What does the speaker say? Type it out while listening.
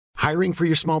Hiring for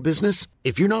your small business?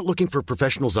 If you're not looking for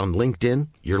professionals on LinkedIn,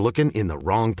 you're looking in the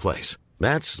wrong place.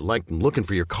 That's like looking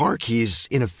for your car keys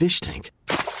in a fish tank.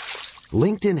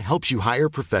 LinkedIn helps you hire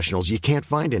professionals you can't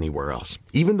find anywhere else,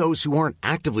 even those who aren't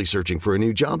actively searching for a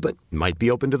new job but might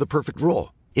be open to the perfect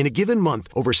role. In a given month,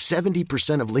 over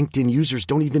 70% of LinkedIn users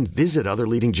don't even visit other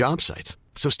leading job sites.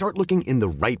 So start looking in the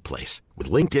right place.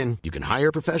 With LinkedIn, you can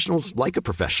hire professionals like a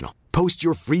professional. Post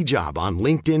your free job on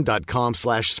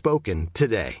linkedin.com/spoken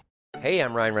today. Hey,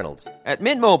 I'm Ryan Reynolds. At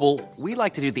Mint Mobile, we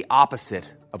like to do the opposite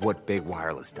of what Big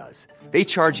Wireless does. They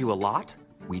charge you a lot,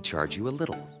 we charge you a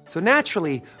little. So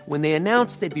naturally, when they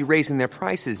announced they'd be raising their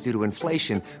prices due to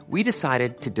inflation, we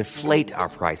decided to deflate our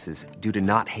prices due to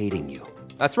not hating you.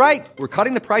 That's right. We're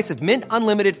cutting the price of Mint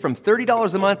Unlimited from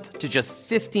 $30 a month to just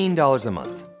 $15 a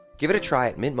month. Give it a try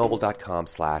at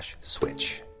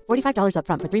mintmobile.com/switch. $45 up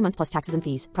front for 3 months plus taxes and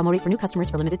fees. Promo rate for new customers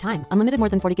for limited time. Unlimited more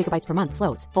than 40 gigabytes per month.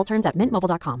 Slows full terms at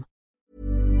mintmobile.com.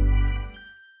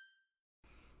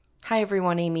 Hi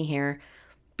everyone, Amy here.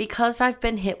 Because I've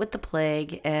been hit with the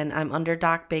plague and I'm under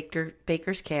Doc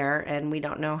Baker's care and we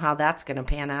don't know how that's going to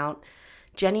pan out,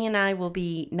 Jenny and I will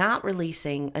be not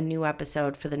releasing a new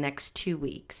episode for the next 2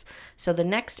 weeks. So the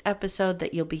next episode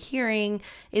that you'll be hearing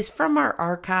is from our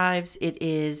archives. It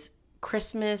is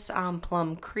Christmas on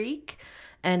Plum Creek,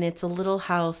 and it's a Little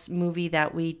House movie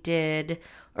that we did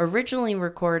originally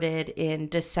recorded in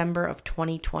December of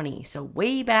 2020, so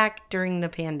way back during the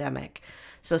pandemic.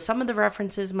 So some of the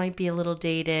references might be a little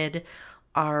dated.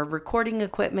 Our recording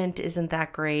equipment isn't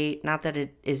that great. Not that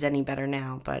it is any better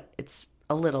now, but it's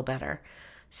a little better.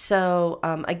 So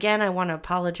again, I want to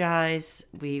apologize.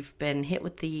 We've been hit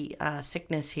with the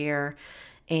sickness here.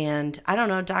 And I don't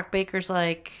know, Doc Baker's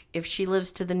like, if she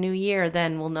lives to the new year,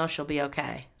 then we'll know she'll be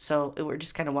okay. So we're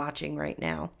just kind of watching right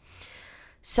now.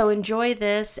 So enjoy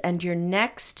this, and your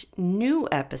next new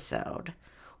episode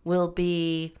will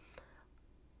be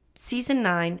Season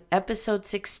 9, Episode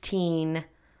 16,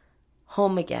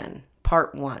 Home Again,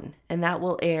 Part 1. And that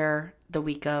will air the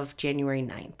week of January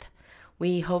 9th.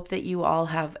 We hope that you all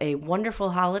have a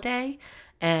wonderful holiday,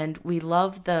 and we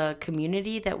love the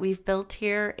community that we've built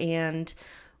here, and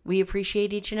we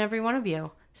appreciate each and every one of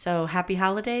you. So happy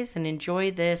holidays and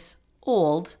enjoy this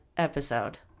old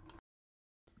episode.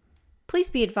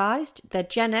 Please be advised that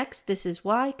Gen X This Is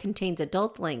Why contains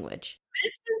adult language.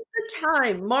 This is the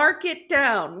time, mark it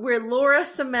down, where Laura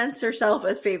cements herself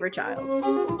as favorite child.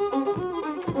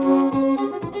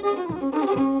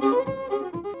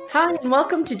 Hi, and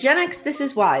welcome to Gen X This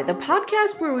Is Why, the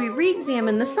podcast where we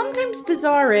re-examine the sometimes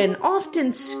bizarre and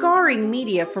often scarring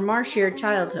media from our shared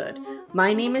childhood.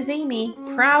 My name is Amy,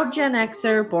 proud Gen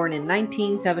Xer, born in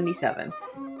 1977.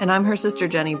 And I'm her sister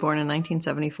Jenny, born in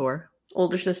 1974.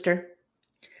 Older sister.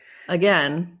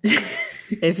 Again,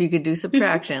 if you could do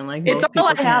subtraction, like most it's all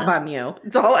I people have can. on you.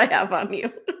 It's all I have on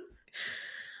you.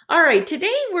 All right,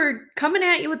 today we're coming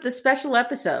at you with a special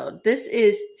episode. This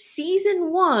is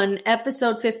Season 1,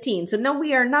 Episode 15. So no,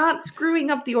 we are not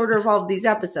screwing up the order of all of these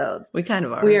episodes. We kind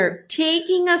of are. We are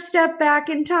taking a step back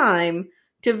in time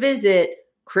to visit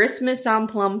Christmas on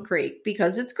Plum Creek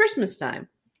because it's Christmas time.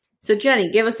 So Jenny,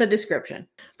 give us a description.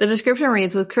 The description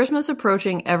reads, with Christmas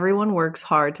approaching, everyone works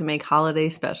hard to make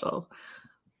holidays special.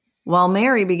 While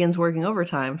Mary begins working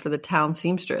overtime for the town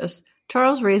seamstress,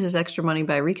 Charles raises extra money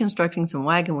by reconstructing some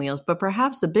wagon wheels, but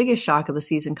perhaps the biggest shock of the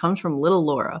season comes from little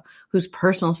Laura, whose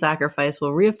personal sacrifice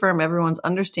will reaffirm everyone's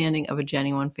understanding of a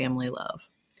genuine family love.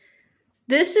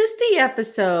 This is the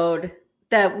episode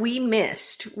that we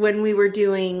missed when we were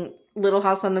doing Little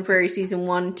House on the Prairie Season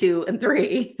 1, 2, and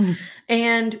 3.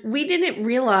 And we didn't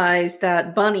realize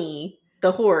that Bunny,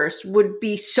 the horse, would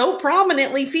be so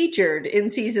prominently featured in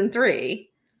Season 3.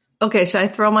 Okay, should I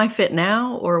throw my fit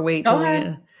now or wait till Go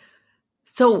ahead.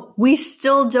 So we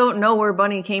still don't know where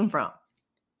Bunny came from.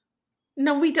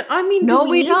 No, we don't. I mean, No, do we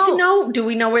we need don't. to know? Do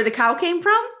we know where the cow came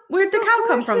from? Where'd the cow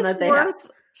come from that they have? worth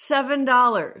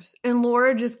 $7 and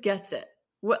Laura just gets it.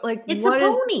 What, like, It's what a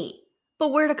is- pony. But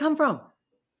where'd it come from?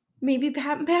 Maybe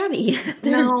Pat and Patty.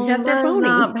 No, had their that's pony.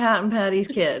 not Pat and Patty's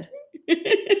kid.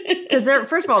 Because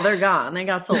first of all, they're gone. They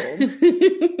got sold.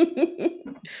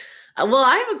 Well,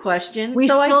 I have a question. We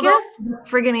so still I guess don't have a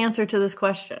friggin' answer to this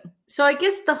question. so. I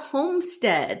guess the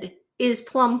homestead is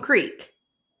Plum Creek.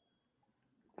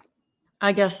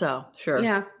 I guess so. Sure.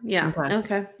 Yeah.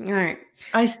 Okay. All right.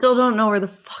 I still don't know where the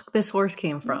fuck this horse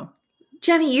came from.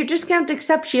 Jenny, you're just going to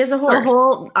accept she has a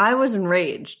horse. I was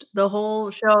enraged. The whole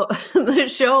show, the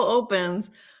show opens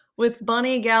with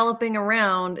Bunny galloping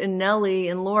around and Nellie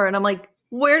and Laura. And I'm like,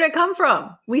 where'd it come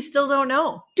from? We still don't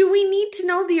know. Do we need to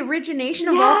know the origination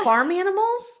of all Yes. farm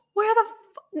animals? Where the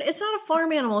It's not a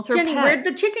farm animal. It's her Jenny, pet. where'd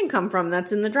the chicken come from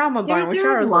that's in the drama barn with They're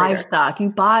Charles later? livestock. You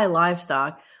buy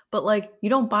livestock, but like you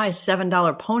don't buy a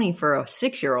 $7 pony for a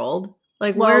 6-year-old.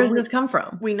 Like, Well, where does this come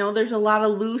from? We know there's a lot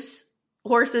of loose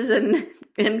horses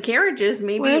and carriages.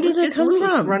 Maybe Where it was does it just come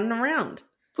loose from? running around.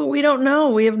 But we don't know.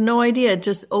 We have no idea. It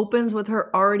just opens with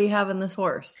her already having this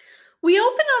horse. We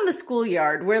open on the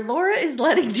schoolyard where Laura is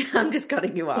letting, I'm just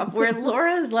cutting you off, where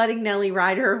Laura is letting Nellie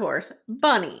ride her horse,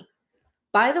 Bunny.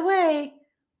 By the way,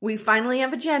 we finally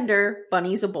have a gender.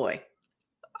 Bunny's a boy.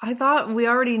 I thought we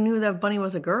already knew that Bunny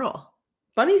was a girl.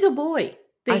 Bunny's a boy.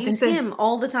 They I use think him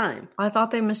all the time. I thought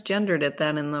they misgendered it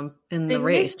then in They the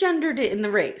race. misgendered it in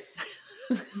the race.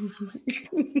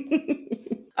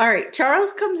 All right,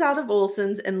 Charles comes out of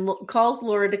Olson's and calls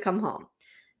Laura to come home.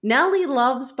 Nellie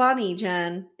loves Bunny,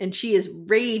 Jen, and she is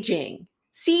raging,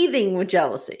 seething with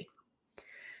jealousy.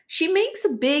 She makes a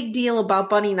big deal about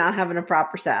Bunny not having a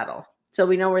proper saddle, so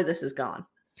we know where this is going.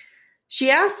 She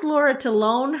asks Laura to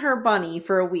loan her Bunny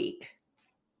for a week.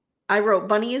 I wrote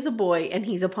Bunny is a boy and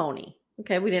he's a pony.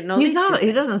 Okay, we didn't know He's these not. two He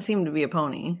things. doesn't seem to be a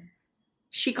pony.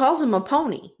 She calls him a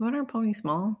pony. What are ponies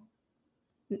small?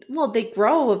 Well, they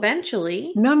grow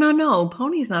eventually. No.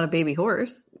 Pony's not a baby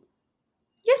horse.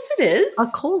 Yes, it is. A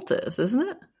colt is, isn't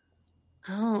it?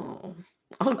 Oh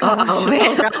gosh. Oh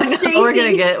man, God. we're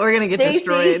gonna get Stacey.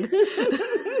 destroyed.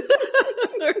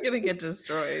 We're gonna get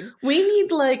destroyed. We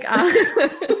need like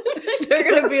They're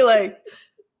gonna be like,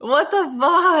 "What the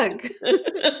fuck?"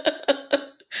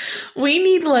 we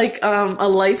need like a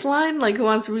lifeline, like Who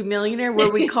Wants to Be a Millionaire, where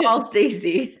we call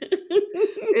Stacy.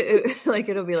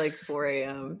 It'll be like 4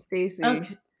 a.m. Stacy.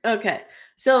 Okay.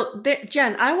 So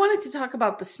Jen, I wanted to talk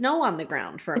about the snow on the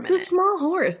ground for a It's minute. a small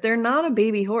horse. They're not a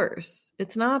baby horse.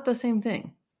 It's not the same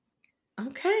thing.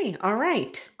 Okay. All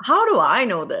right. How do I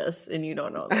know this and you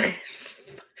don't know this?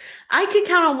 I could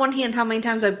count on one hand how many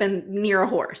times I've been near a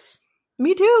horse.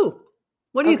 Me too.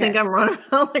 What do you Okay. think? I'm running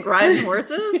around like riding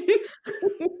horses?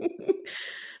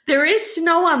 There is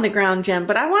snow on the ground, Jen,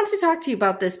 but I want to talk to you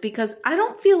about this because I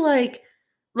don't feel like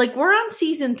we're on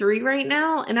season 3 right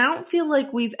now, and I don't feel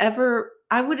like we've ever.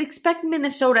 I would expect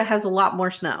Minnesota has a lot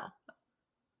more snow.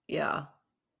 Yeah.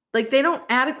 Like they don't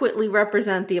adequately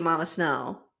represent the amount of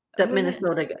snow that Okay.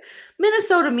 Minnesota gets.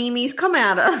 Minnesota memes, come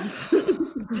at us.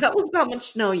 Tell us how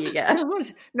much snow you get.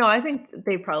 No, I think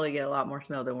they probably get a lot more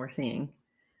snow than we're seeing.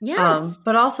 Yes,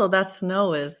 But also that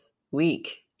snow is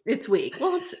weak. it's weak.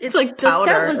 Well, it's like the set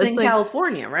powder. was It's in like-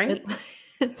 California, right?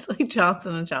 It's like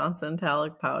Johnson & Johnson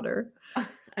talc powder.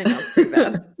 I know, it's pretty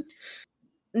bad.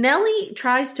 Nellie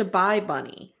tries to buy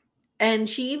Bunny, and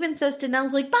she even says to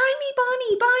Nels, like, buy me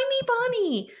Bunny, buy me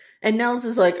Bunny. And Nels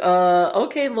is like,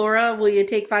 okay, Laura, will you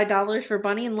take $5 for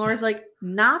Bunny? And Laura's like,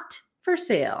 not for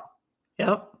sale.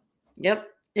 Yep.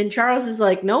 And Charles is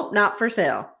like, nope, not for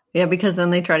sale. Yeah, because then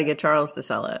they try to get Charles to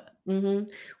sell it. Mm-hmm.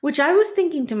 Which I was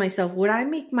thinking to myself, would I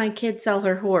make my kid sell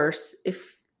her horse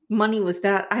if money was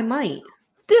that? I might.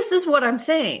 This is what I'm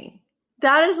saying.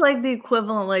 That is like the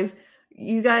equivalent, like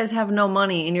you guys have no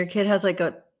money and your kid has like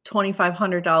a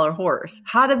 $2,500 horse.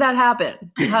 How did that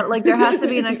happen? Like there has to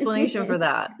be an explanation for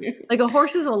that. Like a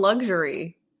horse is a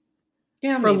luxury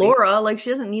Yeah, for maybe. Laura. Like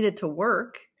she doesn't need it to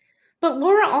work. But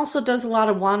Laura also does a lot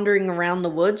of wandering around the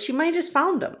woods. She might have just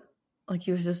found him. Like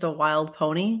he was just a wild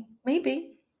pony.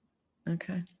 Maybe.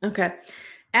 Okay. Okay.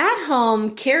 At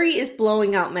home, Carrie is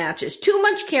blowing out matches. Too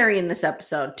much Carrie in this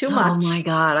episode. Too much. Oh my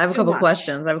God. I have a Too couple much.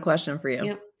 questions. I have a question for you.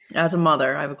 Yep. As a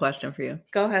mother, I have a question for you.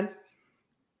 Go ahead.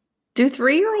 Do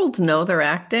 3-year-olds know they're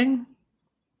acting?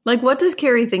 Like what does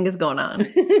Carrie think is going on?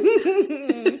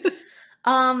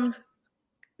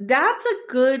 That's a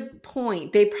good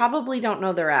point. They probably don't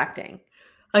know they're acting.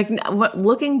 Like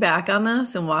looking back on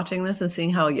this and watching this and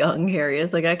seeing how young Carrie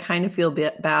is, like I kind of feel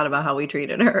bad about how we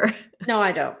treated her. No,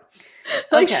 I don't.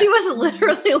 Like Okay. she was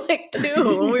literally like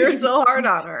 2. We were so hard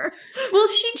on her. Well,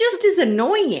 she just is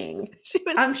annoying.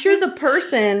 I'm sure the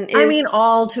person is. I mean,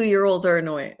 all 2-year-olds are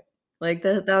annoying. Like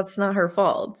that's not her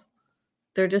fault.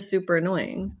 They're just super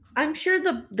annoying. I'm sure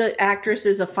the actress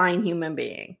is a fine human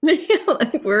being.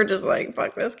 Like, we're just like,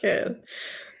 fuck this kid.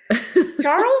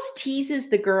 Charles teases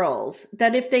the girls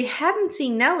that if they hadn't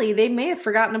seen Nellie, they may have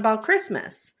forgotten about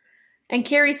Christmas. And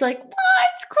Carrie's like,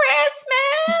 what's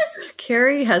Christmas?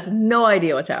 Carrie has no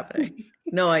idea what's happening.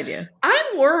 No idea.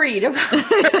 I'm worried about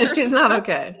her. She's not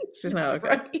okay. She's not okay.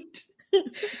 Right.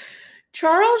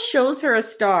 Charles shows her a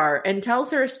star and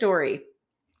tells her a story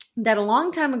that a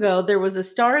long time ago there was a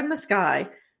star in the sky.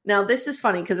 Now, this is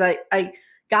funny because I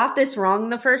got this wrong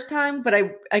the first time, but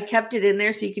I kept it in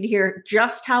there so you could hear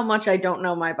just how much I don't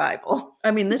know my Bible. I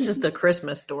mean, this is the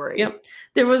Christmas story. Yep.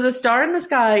 There was a star in the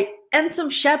sky and some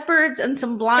shepherds and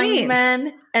some blind Hey.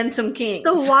 men. and some kings.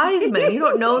 The wise men. You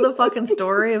don't know the fucking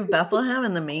story of Bethlehem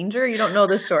and the manger? You don't know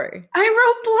the story.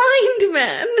 I wrote blind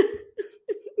men.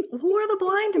 Who are the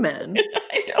blind men?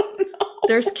 I don't know.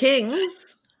 There's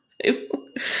kings.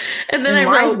 And then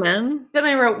wise men. Then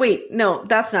I wrote, wait, no,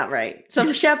 that's not right.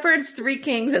 Some shepherds, 3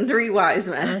 kings, and 3 wise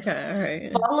men. Okay, all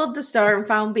right. Followed the star and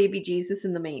found baby Jesus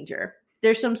in the manger.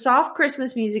 There's some soft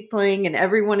Christmas music playing, and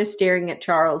everyone is staring at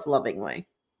Charles lovingly.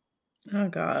 Oh,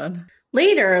 God.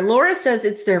 Later, Laura says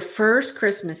it's their first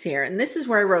Christmas here. And this is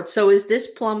where I wrote, so is this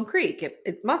Plum Creek?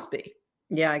 It must be.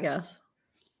 Yeah, I guess.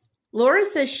 Laura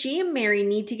says she and Mary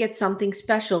need to get something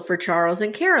special for Charles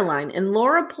and Caroline. And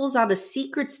Laura pulls out a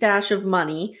secret stash of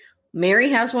money. Mary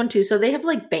has one too. So they have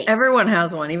like banks. Everyone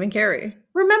has one, even Carrie.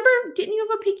 Remember, didn't you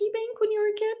have a piggy bank when you were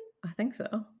a kid? I think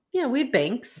so. Yeah, we had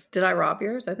banks. Did I rob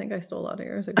yours? I think I stole a lot of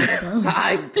yours.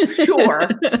 I'm sure.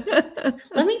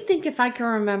 Let me think if I can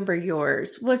remember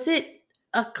yours. Was it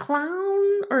a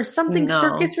clown or something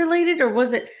circus related? Or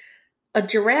was it a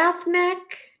giraffe neck?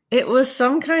 It was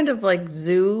some kind of like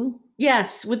zoo.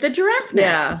 Yes, with the giraffe neck.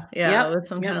 Yeah. Yep. It was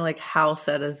some kind of like house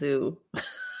at a zoo.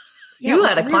 Yeah, you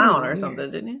had a clown really or something,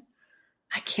 didn't you?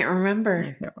 I can't remember.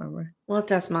 I can't remember. We'll have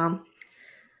to ask Mom.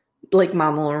 Like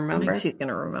Mom will I remember. think she's going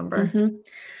to remember. Mm-hmm.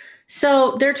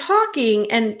 So they're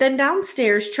talking, and then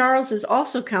downstairs, Charles is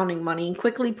also counting money and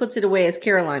quickly puts it away as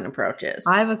Caroline approaches.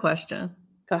 I have a question.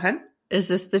 Go ahead. Is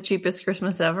this the cheapest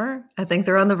Christmas ever? I think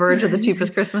they're on the verge of the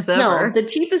cheapest Christmas ever. No, the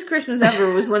cheapest Christmas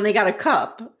ever was when they got a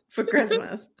cup for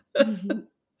Christmas. Do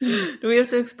we have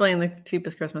to explain the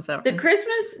cheapest Christmas ever?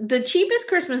 The cheapest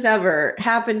Christmas ever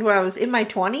happened when I was in my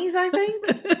 20s, I think.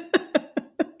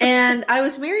 And I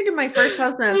was married to my first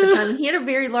husband at the time, and he had a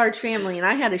very large family, and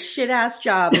I had a shit-ass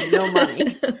job and no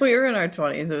money. We were in our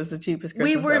 20s. It was the cheapest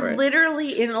Christmas We were ever.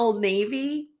 literally in Old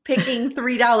Navy picking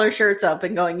 $3 shirts up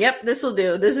and going, yep, this will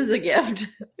do. This is a gift.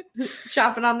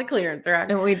 Shopping on the clearance rack.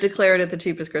 And we declared it the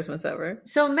cheapest Christmas ever.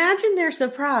 So imagine their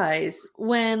surprise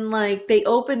when like they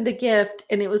opened a gift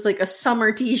and it was like a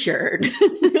summer t-shirt.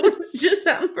 It was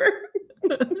December.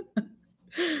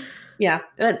 Yeah.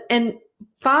 And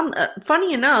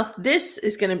funny enough, this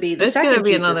is going to be the second going to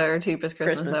be another cheapest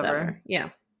Christmas ever. Yeah.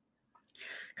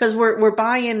 Because we're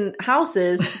buying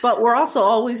houses, but we're also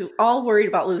always all worried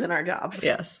about losing our jobs.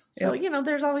 Yes. So,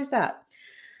 there's always that.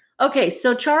 Okay,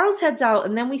 so Charles heads out,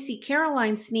 and then we see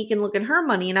Caroline sneak and look at her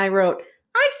money, and I wrote,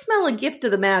 I smell a gift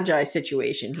of the Magi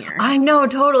situation here. I know,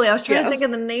 totally. I was trying to think of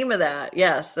the name of that.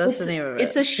 Yes, that's the name of it.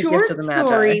 It's a short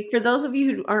story. For those of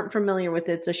you who aren't familiar with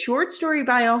it, it's a short story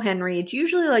by O. Henry. It's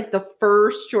usually like the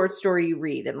first short story you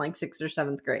read in like 6th or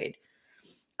 7th grade.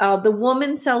 The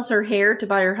woman sells her hair to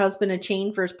buy her husband a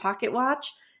chain for his pocket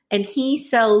watch, and he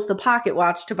sells the pocket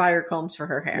watch to buy her combs for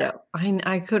her hair. Yeah,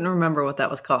 I couldn't remember what that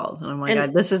was called. And I'm like,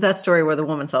 God, this is that story where the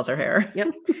woman sells her hair.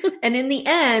 Yep. And in the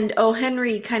end, O.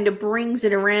 Henry kind of brings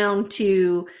it around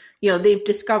to, they've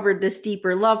discovered this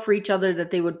deeper love for each other,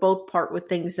 that they would both part with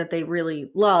things that they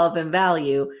really love and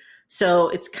value. So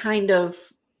it's kind of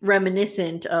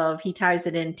reminiscent of, he ties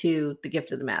it into the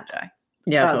gift of the Magi.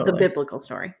 Yeah, totally. The biblical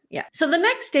story. Yeah. So the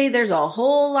next day, there's a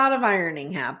whole lot of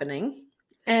ironing happening.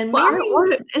 And Mary,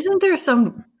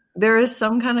 there is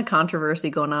some kind of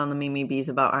controversy going on in the Mimi Bees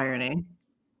about ironing.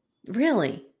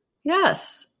 Really?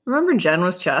 Yes. Remember Jen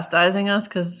was chastising us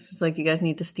because she's like, you guys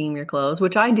need to steam your clothes,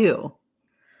 which I do.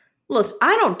 Listen,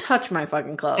 I don't touch my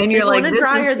fucking clothes. And you're like, in a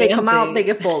dryer, they come out, they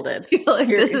get folded. You're like,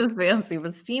 this is fancy,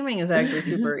 but steaming is actually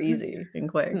super easy and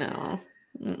quick. No.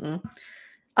 Mm-mm.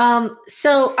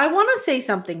 So I want to say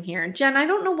something here. Jen, I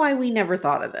don't know why we never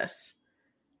thought of this.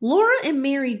 Laura and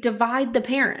Mary divide the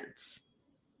parents.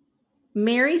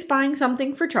 Mary's buying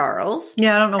something for Charles.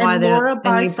 Yeah, I don't know why they Laura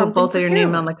buys put both for of your Caroline.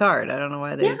 name on the card. I don't know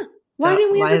why they. Yeah. Why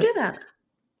didn't we ever do that?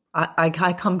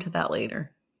 I come to that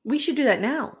later. We should do that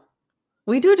now.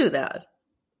 We do that.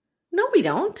 No, we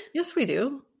don't. Yes, we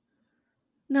do.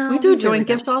 No, we do really joint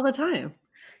don't. gifts all the time.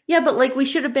 Yeah, but like we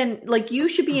should have been like, you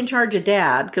should be in charge of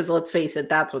Dad, because let's face it,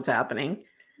 that's what's happening.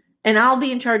 And I'll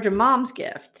be in charge of Mom's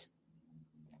gift.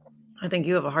 I think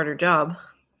you have a harder job.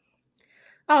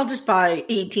 I'll just buy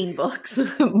 18 books.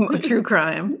 True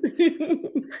crime.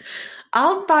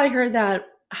 I'll buy her that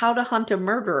How to Hunt a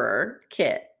Murderer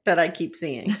kit that I keep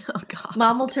seeing. Oh, God.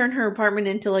 Mom will turn her apartment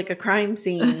into like a crime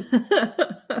scene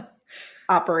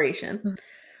operation.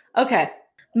 Okay.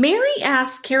 Mary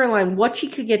asks Caroline what she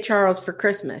could get Charles for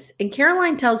Christmas. And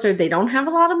Caroline tells her they don't have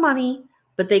a lot of money,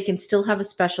 but they can still have a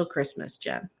special Christmas,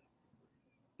 Jen.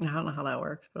 I don't know how that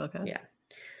works, but okay. Yeah.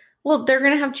 Well, they're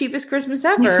going to have cheapest Christmas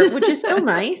ever, which is still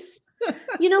nice.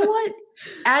 You know what?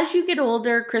 As you get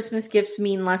older, Christmas gifts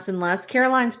mean less and less.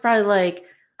 Caroline's probably like,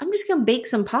 I'm just going to bake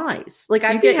some pies. Like,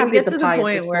 I'd be happy at the pie at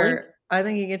this point. I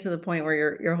think you get to the point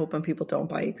where you're hoping people don't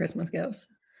buy you Christmas gifts.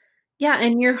 Yeah,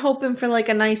 and you're hoping for like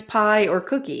a nice pie or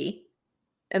cookie,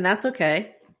 and that's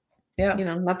okay. Yeah.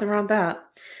 Nothing wrong with that.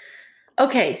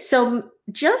 Okay, so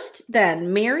just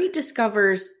then, Mary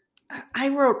discovers, I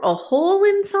wrote a hole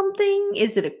in something.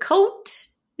 Is it a coat?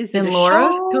 Is it in a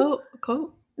Laura's shawl?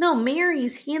 coat? No,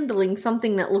 Mary's handling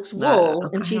something that looks wool,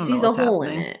 and she sees a hole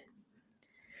in it.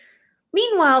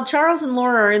 Meanwhile, Charles and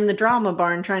Laura are in the drama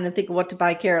barn trying to think of what to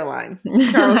buy Caroline.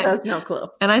 Charles has no clue.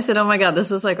 And I said, oh my God, this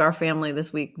was like our family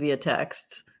this week via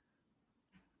text.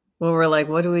 Well, we're like,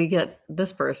 what do we get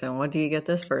this person? What do you get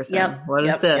this person? Yep, What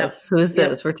is this? Who's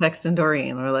this? We're texting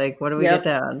Doreen. We're like, what do we get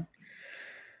Dad?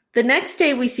 The next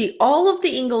day, we see all of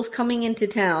the Ingalls coming into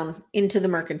town, into the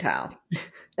Mercantile.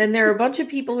 And there are a bunch of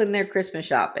people in there Christmas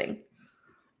shopping.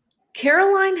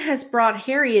 Caroline has brought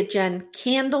Harriet Jen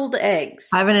candled eggs.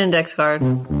 I have an index card.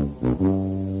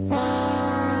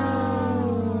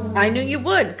 I knew you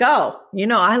would. Go.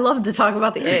 I love to talk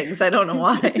about the eggs. I don't know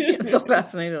why. I'm so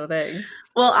fascinated with eggs.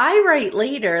 Well, I write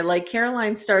later, like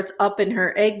Caroline starts up in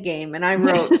her egg game. And I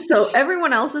wrote, so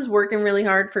everyone else is working really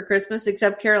hard for Christmas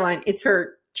except Caroline. It's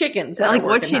her chickens. Like,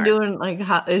 what's she doing? Like,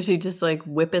 how is she just like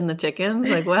whipping the chickens?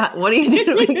 Like, what do you do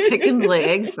to make chickens lay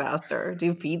eggs faster? Do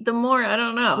you feed them more? I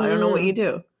don't know. I don't know what you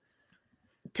do.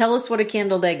 Tell us what a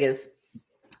candled egg is.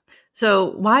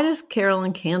 So why does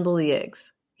Caroline candle the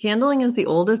eggs? Candling is the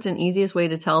oldest and easiest way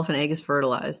to tell if an egg is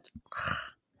fertilized.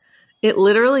 It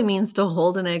literally means to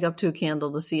hold an egg up to a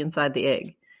candle to see inside the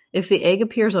egg. If the egg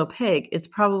appears opaque, it's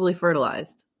probably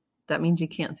fertilized. That means you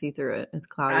can't see through it. It's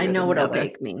cloudy. I know what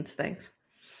opaque means. Thanks.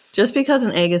 Just because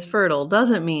an egg is fertile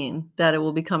doesn't mean that it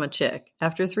will become a chick.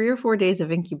 After 3 or 4 days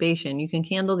of incubation, you can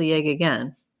candle the egg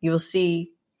again. You will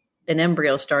see an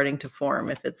embryo starting to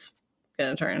form if it's going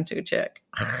to turn into a chick.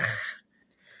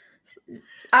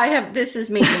 This is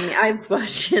making me, I have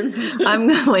questions.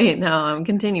 I'm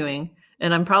continuing.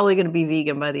 And I'm probably going to be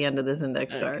vegan by the end of this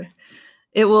index card.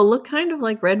 It will look kind of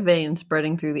like red veins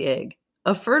spreading through the egg.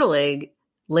 A fertile egg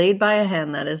laid by a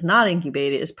hen that is not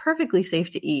incubated is perfectly safe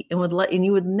to eat and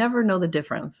you would never know the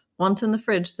difference. Once in the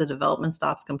fridge, the development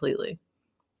stops completely.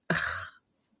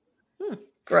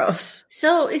 Gross.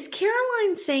 So is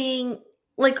Caroline saying,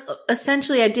 like,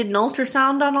 essentially I did an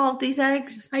ultrasound on all of these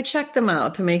eggs? I checked them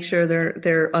out to make sure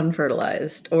they're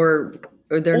unfertilized or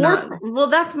they're not. Well,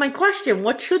 that's my question.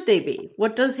 What should they be?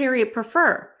 What does Harriet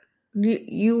prefer?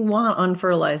 You want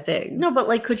unfertilized eggs. No, but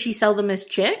like, could she sell them as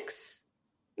chicks?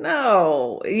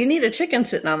 No, you need a chicken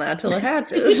sitting on that till it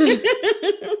hatches.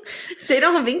 They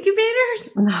don't have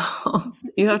incubators? No,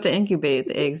 you have to incubate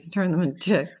the eggs to turn them into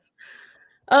chicks.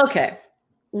 Okay.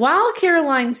 While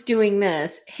Caroline's doing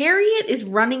this, Harriet is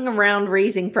running around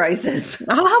raising prices.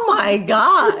 Oh my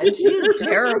God, she is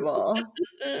terrible.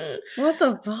 What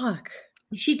the fuck?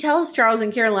 She tells Charles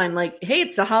and Caroline, like, hey,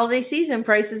 it's the holiday season,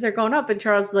 prices are going up. And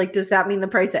Charles is like, does that mean the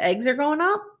price of eggs are going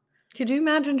up? Could you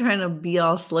imagine trying to be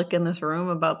all slick in this room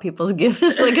about people's gifts?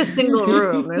 It's like a single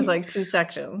room. There's like 2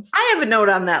 sections. I have a note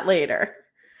on that later.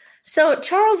 So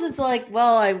Charles is like,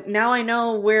 well, now I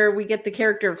know where we get the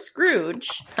character of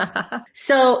Scrooge.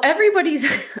 So everybody's,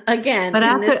 again,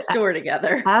 in this store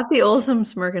together. At the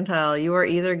Olsom's Mercantile, you are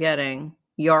either getting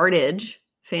yardage,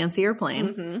 fancy or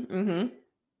plain,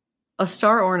 a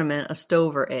star ornament, a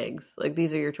stove, or eggs. Like,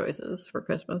 these are your choices for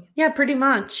Christmas. Yeah, pretty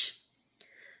much.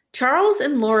 Charles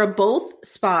and Laura both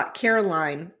spot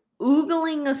Caroline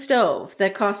oogling a stove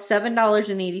that costs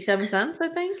 $7.87, I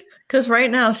think. Because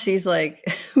right now she's like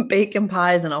baking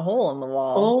pies in a hole in the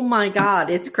wall. Oh my God,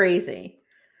 it's crazy.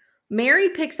 Mary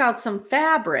picks out some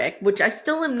fabric, which I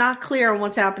still am not clear on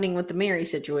what's happening with the Mary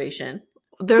situation.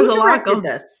 There's Who a lot going on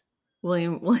this.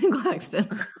 William Claxton.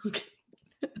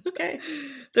 Okay.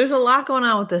 There's a lot going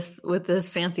on with this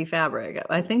fancy fabric.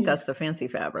 I think that's the fancy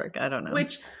fabric. I don't know.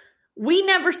 Which we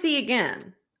never see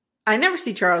again. I never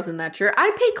see Charles in that shirt.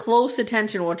 I pay close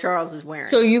attention to what Charles is wearing.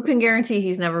 So you can guarantee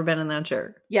he's never been in that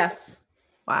shirt? Yes.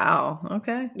 Wow.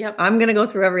 Okay. Yep. I'm going to go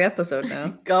through every episode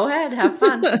now. Go ahead. Have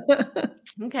fun.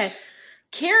 Okay.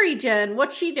 Carrie Jen,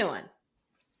 what's she doing?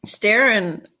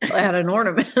 Staring at an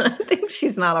ornament. I think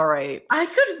she's not all right. I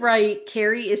could write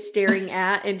Carrie is staring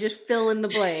at and just fill in the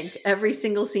blank every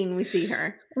single scene we see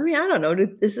her. I mean, I don't know.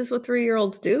 Is this what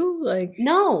 3-year-olds do? Like,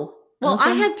 no. Well,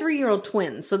 I had 3-year-old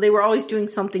twins, so they were always doing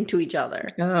something to each other.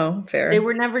 Oh, fair. They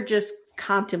were never just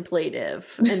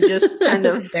contemplative and just kind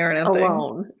of staring at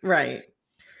alone. Things. Right.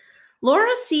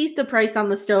 Laura sees the price on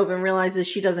the stove and realizes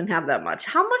she doesn't have that much.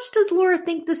 How much does Laura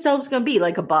think the stove's going to be?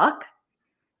 Like $1?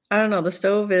 I don't know. The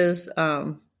stove is,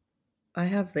 I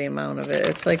have the amount of it.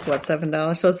 It's like, what,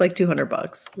 $7? So it's like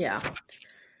 $200. Yeah.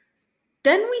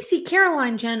 Then we see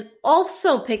Caroline Jen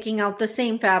also picking out the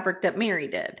same fabric that Mary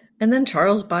did. And then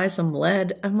Charles buys some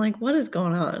lead. I'm like, what is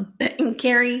going on? And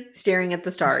Carrie staring at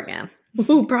the star again.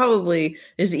 Who probably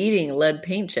is eating lead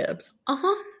paint chips.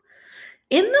 Uh-huh.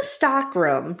 In the stock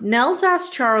room, Nels asks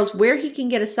Charles where he can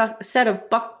get a set of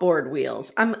buckboard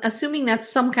wheels. I'm assuming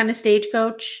that's some kind of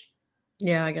stagecoach.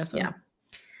 Yeah, I guess so. Yeah.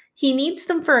 He needs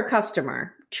them for a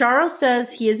customer. Charles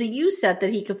says he has a U set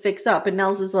that he could fix up, and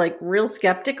Nels is like real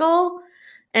skeptical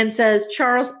and says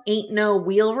Charles ain't no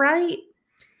wheelwright.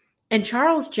 And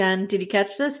Charles, Jen, did you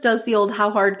catch this? Does the old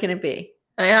how hard can it be?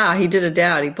 Yeah, he did a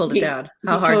dad. He pulled a dad.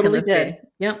 How hard totally can this did.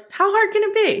 be? Yep. How hard can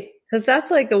it be? Because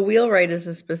that's like a wheelwright is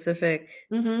a specific...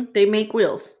 Mm-hmm. They make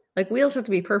wheels. Like wheels have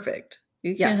to be perfect.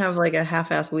 You can't have like a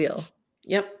half-ass wheel.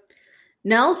 Yep.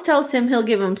 Nels tells him he'll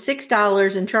give him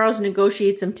 $6 and Charles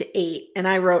negotiates him to $8. And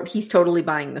I wrote, he's totally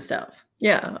buying the stove.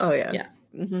 Yeah. Oh, yeah. Yeah.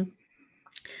 Mm-hmm.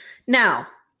 Now,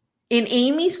 in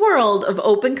Amy's world of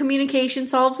open communication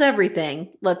solves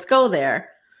everything, let's go there.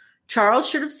 Charles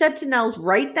should have said to Nels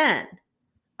right then,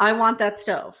 I want that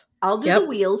stove. I'll do the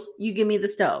wheels. You give me the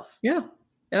stove. Yeah.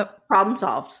 Yep. Problem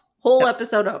solved. Whole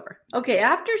episode over. Okay,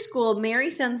 after school, Mary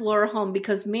sends Laura home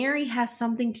because Mary has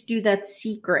something to do that's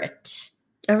secret.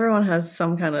 Everyone has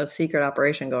some kind of secret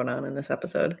operation going on in this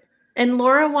episode. And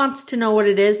Laura wants to know what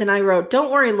it is. And I wrote, don't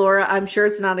worry, Laura. I'm sure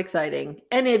it's not exciting.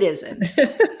 And it isn't.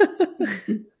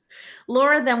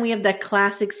 Laura, then we have that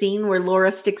classic scene where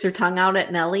Laura sticks her tongue out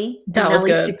at Nellie. And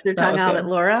Nellie sticks her tongue out at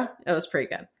Laura. It was pretty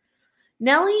good.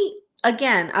 Nellie,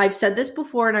 again, I've said this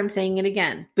before and I'm saying it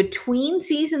again. Between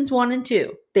seasons 1 and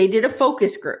 2, they did a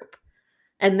focus group.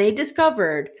 And they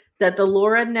discovered that the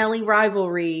Laura-Nellie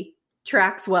rivalry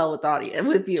tracks well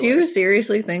with viewers. Do you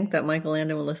seriously think that Michael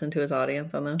Landon will listen to his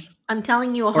audience on this? I'm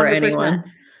telling you 100%. Or anyone?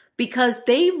 Because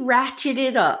they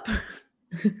ratcheted up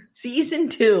season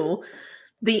 2.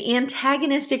 The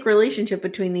antagonistic relationship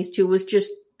between these two was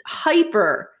just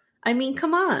hyper. I mean,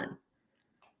 come on.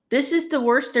 This is the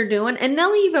worst they're doing. And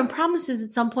Nellie even promises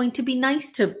at some point to be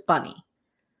nice to Bunny.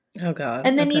 Oh, God.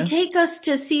 And then you take us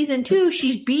to season 2.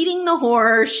 She's beating the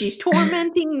horse. She's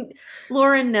tormenting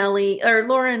Laura and Nellie, or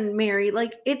Laura and Mary.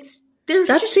 Like, there's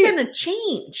just been a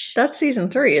change. That's season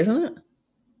 3, isn't it?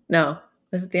 No.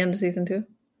 Is it the end of season 2?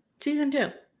 Season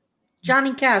 2.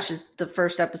 Johnny Cash is the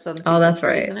first episode. Oh, that's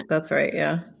right. That's right.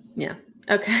 Yeah. Yeah.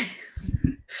 Okay.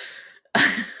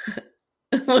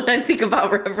 When I think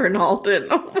about Reverend Halton,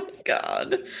 oh my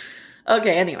God.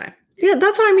 Okay. Anyway. Yeah,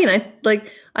 that's what I mean.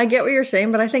 I get what you're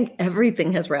saying, but I think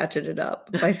everything has ratcheted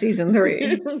up by season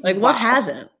 3. Like, what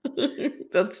hasn't?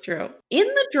 That's true. In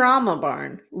the drama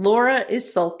barn, Laura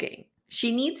is sulking.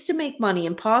 She needs to make money,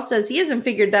 and Paul says he hasn't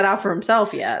figured that out for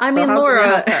himself yet. I mean,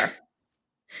 Laura,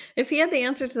 if he had the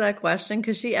answer to that question,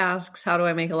 because she asks, how do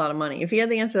I make a lot of money? If he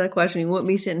had the answer to that question, he wouldn't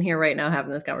be sitting here right now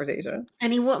having this conversation.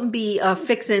 And he wouldn't be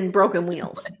fixing broken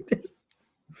wheels.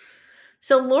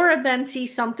 So Laura then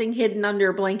sees something hidden under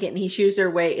a blanket and he shoos her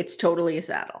away. It's totally a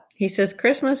saddle. He says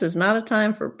Christmas is not a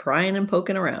time for prying and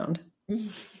poking around. We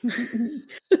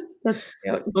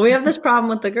have this problem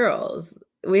with the girls.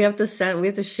 We have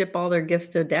to ship all their gifts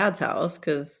to Dad's house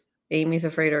because Amy's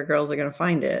afraid our girls are going to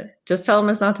find it. Just tell them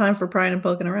it's not time for prying and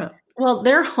poking around. Well,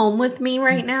 they're home with me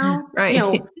right now. Right. You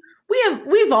know,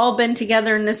 we've all been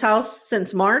together in this house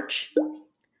since March.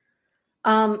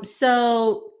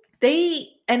 So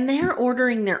they're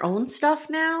ordering their own stuff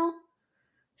now.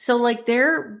 So like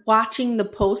they're watching the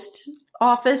post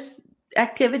office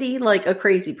activity like a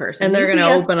crazy person. And they're going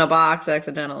to open a box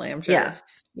accidentally, I'm sure. Yes.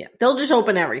 Yeah. They'll just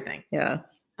open everything. Yeah.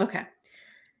 Okay.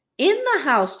 In the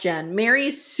house, Jen,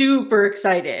 Mary's super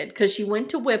excited because she went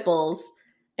to Whipple's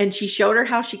and she showed her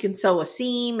how she can sew a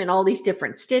seam and all these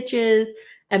different stitches.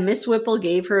 And Miss Whipple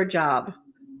gave her a job.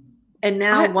 And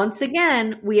now, once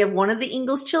again, we have one of the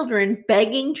Ingalls children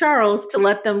begging Charles to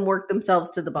let them work themselves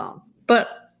to the bone. But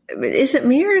is it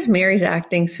me or is Mary's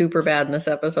acting super bad in this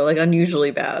episode? Like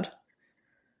unusually bad?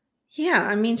 Yeah,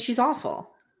 I mean, she's awful.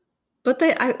 But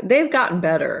they've gotten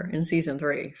better in season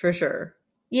 3, for sure.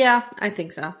 Yeah, I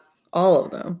think so. All of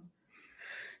them.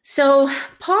 So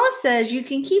Paul says you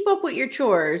can keep up with your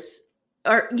chores,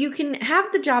 or you can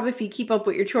have the job if you keep up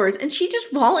with your chores. And she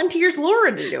just volunteers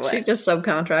Laura to do it. She just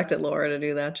subcontracted Laura to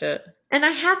do that shit. And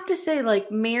I have to say,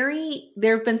 like, Mary,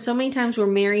 there have been so many times where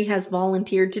Mary has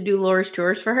volunteered to do Laura's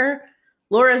chores for her.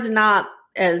 Laura's not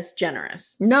as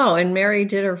generous. No, and Mary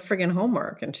did her friggin'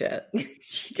 homework and shit.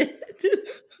 She did.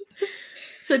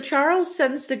 So Charles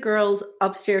sends the girls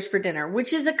upstairs for dinner,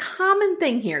 which is a common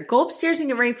thing here. Go upstairs and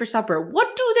get ready for supper.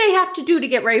 What do they have to do to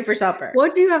get ready for supper?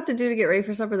 What do you have to do to get ready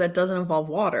for supper that doesn't involve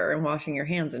water and washing your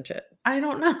hands and shit? I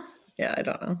don't know. Yeah, I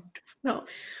don't know. No.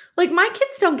 Like, my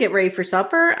kids don't get ready for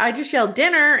supper. I just yell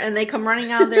dinner, and they come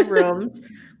running out of their rooms,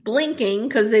 blinking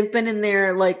because they've been in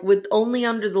there, like, with only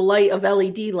under the light of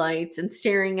LED lights and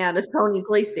staring at a Sony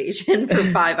PlayStation for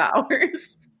 5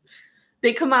 hours.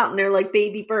 They come out and they're like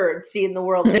baby birds seeing the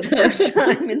world for the first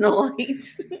time in the light.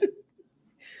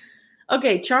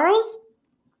 Okay, Charles,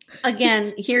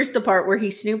 again, here's the part where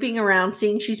he's snooping around,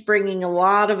 seeing she's bringing a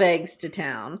lot of eggs to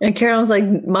town. And Carol's like,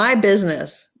 my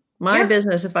business. My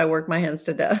business if I work my hens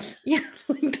to death. Yeah,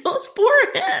 like those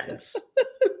poor hens.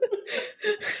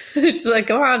 She's like,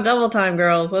 come on, double time,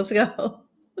 girls. Let's go.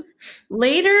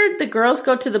 Later, the girls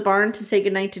go to the barn to say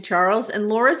goodnight to Charles, and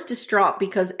Laura's distraught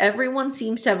because everyone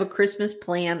seems to have a Christmas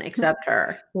plan except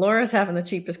her. Laura's having the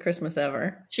cheapest Christmas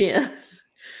ever. She is.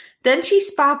 Then she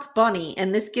spots Bunny,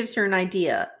 and this gives her an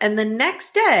idea. And the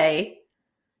next day,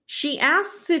 she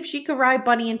asks if she could ride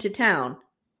Bunny into town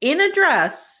in a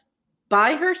dress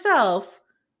by herself,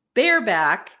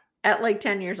 bareback, at like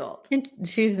 10 years old. And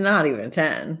she's not even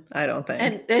 10, I don't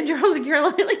think. And Charles and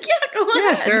Caroline are like, yeah, go ahead.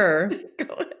 Yeah, sure.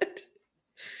 Go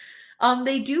ahead.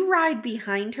 They do ride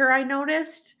behind her, I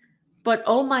noticed. But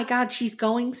oh my God, she's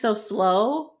going so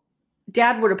slow.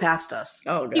 Dad would have passed us.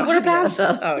 Oh, God. He would have passed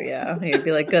us. Oh, yeah. He'd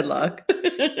be like, good luck.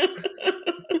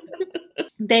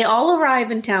 They all arrive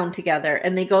in town together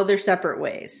and they go their separate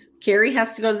ways. Carrie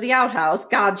has to go to the outhouse.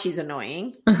 God, she's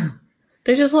annoying.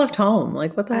 They just left home.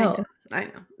 Like, what the hell? I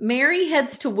know. Mary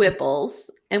heads to Whipple's,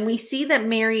 and we see that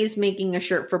Mary is making a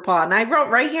shirt for Pa. And I wrote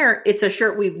right here, it's a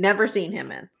shirt we've never seen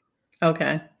him in.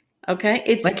 Okay.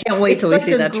 Okay. I can't wait till we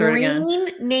see that shirt again.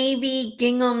 Green navy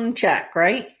gingham check,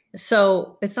 right?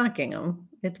 So it's not gingham.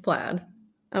 It's plaid.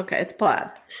 Okay, it's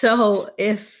plaid. So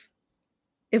if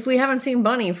we haven't seen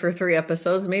Bunny for 3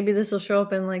 episodes, maybe this will show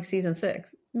up in like season 6.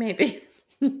 Maybe.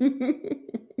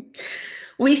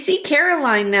 We see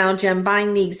Caroline now, Jem,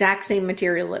 buying the exact same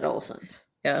material at Olsen's.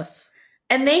 Yes.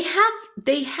 And they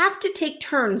have to take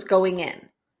turns going in.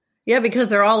 Yeah, because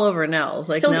they're all over Nels.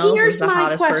 Like, so Nels is the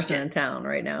hottest question. person in town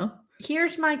right now.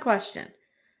 Here's my question.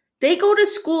 They go to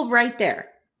school right there.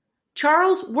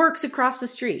 Charles works across the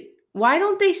street. Why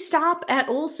don't they stop at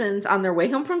Olsen's on their way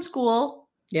home from school?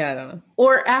 Yeah, I don't know.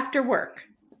 Or after work?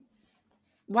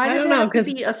 Why does it have to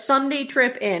be a Sunday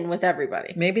trip in with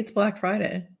everybody? Maybe it's Black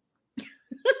Friday.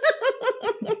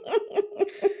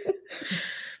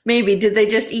 Maybe. Did they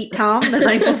just eat Tom the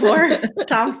night before?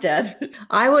 Tom's dead.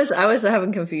 I was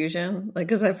having confusion, like,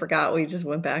 because I forgot we just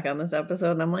went back on this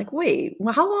episode, and I'm like, wait,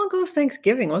 well, how long ago was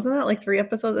Thanksgiving? Wasn't that like 3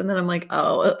 episodes? And then I'm like,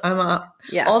 oh, I'm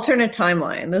alternate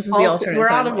timeline. This is the alternate. We're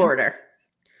timeline. Out of order.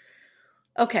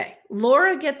 Okay,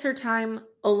 Laura gets her time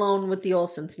alone with the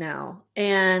Olsens now,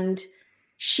 and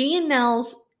she and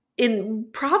Nels, in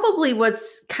probably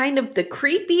what's kind of the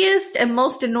creepiest and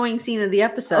most annoying scene of the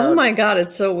episode. Oh my God,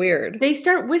 it's so weird. They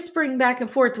start whispering back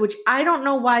and forth, which I don't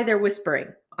know why they're whispering.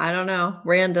 I don't know.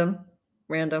 Random.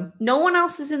 No one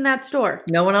else is in that store.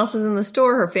 No one else is in the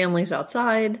store. Her family's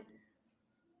outside.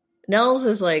 Nels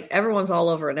is like, everyone's all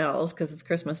over Nels because it's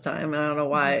Christmas time. And I don't know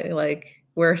why. Like,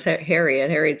 where's Harriet?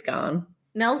 Harriet's gone.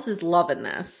 Nels is loving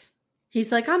this.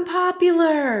 He's like, I'm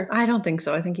popular. I don't think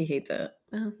so. I think he hates it.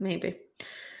 Well, maybe.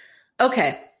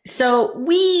 Okay, so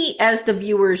we, as the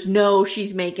viewers, know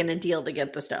she's making a deal to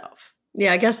get the stove.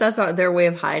 Yeah, I guess that's their way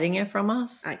of hiding it from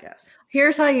us. I guess.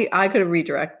 Here's how I could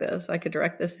redirect this. I could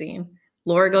direct this scene.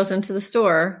 Laura goes into the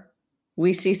store.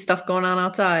 We see stuff going on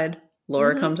outside.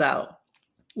 Laura comes out.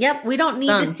 Yep, we don't need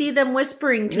to see them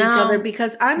whispering to each other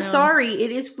because I'm sorry,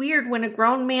 it is weird when a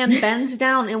grown man bends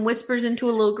down and whispers into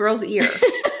a little girl's ear.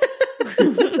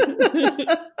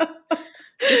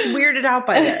 Just weirded out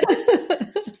by this.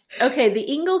 Okay,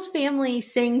 the Ingalls family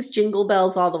sings Jingle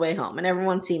Bells all the way home, and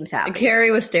everyone seems happy. Carrie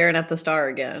was staring at the star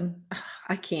again.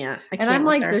 I can't. And I'm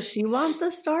like, does she want the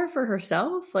star for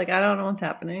herself? Like, I don't know what's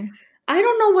happening. I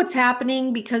don't know what's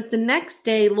happening because the next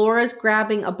day, Laura's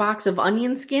grabbing a box of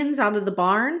onion skins out of the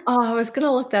barn. Oh, I was going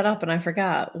to look that up and I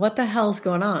forgot. What the hell's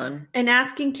going on? And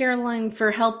asking Caroline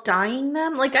for help dyeing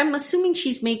them. Like, I'm assuming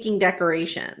she's making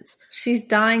decorations. She's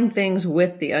dyeing things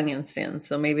with the onion skins.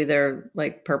 So maybe they're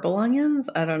like purple onions?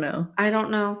 I don't know. I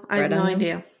have no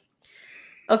idea.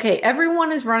 Okay,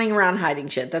 everyone is running around hiding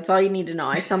shit. That's all you need to know.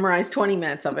 I summarized 20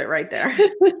 minutes of it right there.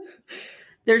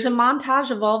 There's a montage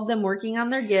of all of them working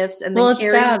on their gifts, and then it's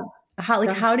sad.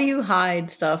 How do you hide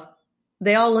stuff?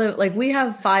 They all live like we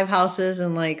have 5 houses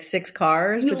and like 6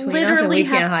 cars between us, and we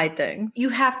can't hide things. You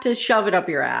have to shove it up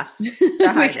your ass. To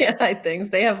hide we can't hide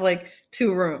things. They have like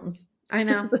 2 rooms. I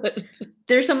know.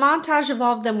 There's a montage of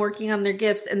all of them working on their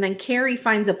gifts, and then Carrie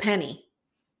finds a penny.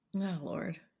 Oh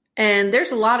Lord! And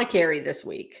there's a lot of Carrie this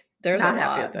week. There's Not a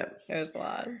happy lot. with it. There's a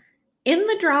lot. In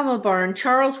the drama barn,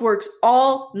 Charles works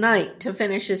all night to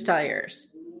finish his tires.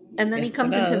 And then he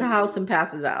comes into the house and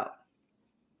passes out.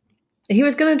 He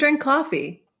was going to drink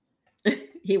coffee.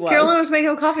 He was. Carolyn was making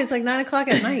him coffee. It's like 9 o'clock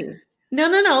at night.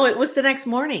 No. It was the next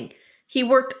morning. He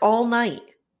worked all night.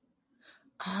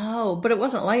 Oh, but it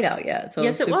wasn't light out yet. So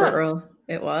yes, it was super early.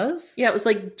 It was? Yeah, it was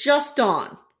like just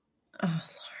dawn. Oh, Lord.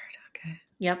 Okay.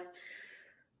 Yep.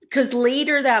 Because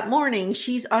later that morning,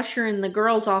 she's ushering the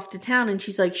girls off to town and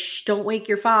she's like, shh, don't wake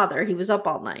your father. He was up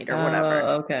all night or whatever.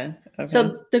 Okay.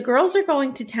 So the girls are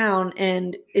going to town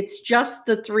and it's just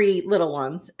the 3 little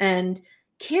ones. And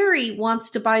Carrie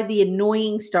wants to buy the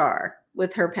annoying star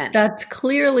with her pen. That's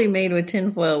clearly made with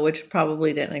tinfoil, which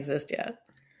probably didn't exist yet.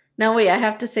 Now, wait, I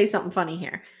have to say something funny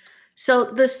here. So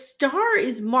the star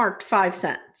is marked 5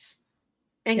 cents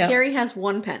and Carrie has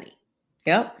 1 penny.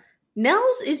 Yep.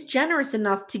 Nels is generous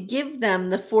enough to give them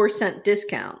the 4-cent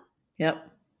discount. Yep.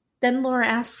 Then Laura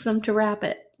asks them to wrap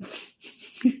it.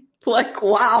 Like,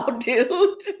 wow, dude.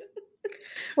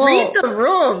 Well, read the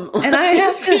room. And I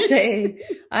have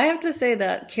to say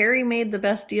that Carrie made the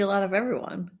best deal out of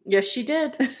everyone. Yes, she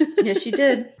did. Yes, she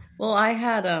did. Well, I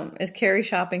had, is Carrie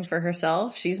shopping for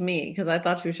herself? She's me, because I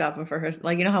thought she was shopping for her.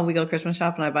 Like, you know how we go Christmas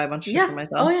shop and I buy a bunch of shit for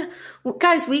myself? Oh, yeah. Well,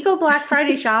 guys, we go Black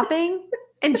Friday shopping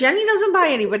and Jenny doesn't buy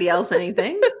anybody else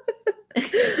anything.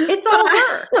 It's all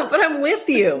her. But I'm with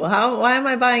you. Why am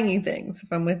I buying you things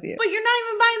if I'm with you? But you're not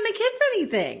even buying the kids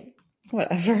anything.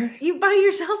 Whatever. You buy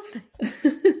yourself things.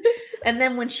 And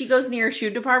then when she goes near a shoe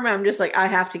department, I'm just like, I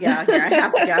have to get out here. I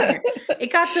have to get out here.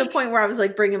 It got to a point where I was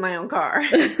like bringing my own car.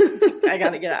 I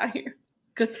got to get out of here.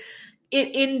 Because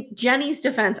in Jenny's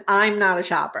defense, I'm not a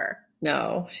shopper.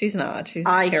 No, she's not. She's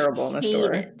terrible in the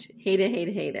store. Hate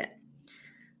it.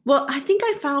 Well, I think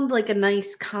I found like a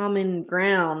nice common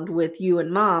ground with you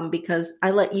and Mom because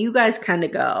I let you guys kind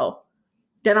of go.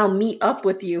 Then I'll meet up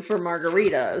with you for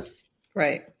margaritas.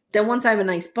 Right. Then once I have a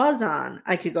nice buzz on,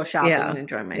 I could go shopping and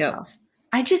enjoy myself. Yep.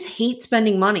 I just hate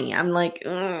spending money. I'm like,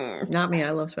 ugh. Not me.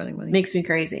 I love spending money. Makes me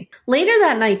crazy. Later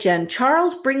that night, Jen,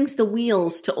 Charles brings the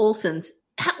wheels to Olsen's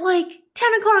at like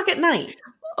 10 o'clock at night.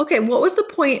 Okay, what was the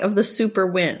point of the super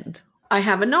wind? I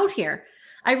have a note here.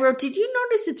 I wrote, did you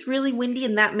notice it's really windy?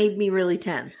 And that made me really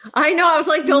tense. I know. I was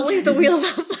like, don't leave the wheels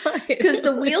outside. Because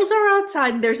the wheels are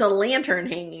outside and there's a lantern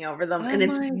hanging over them and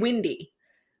it's windy.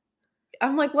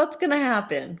 I'm like, what's going to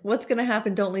happen? What's going to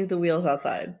happen? Don't leave the wheels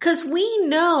outside. Because we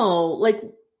know, like,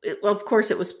 of course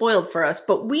it was spoiled for us,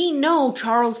 but we know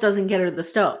Charles doesn't get her the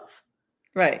stove.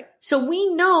 Right. So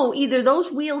we know either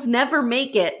those wheels never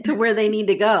make it to where they need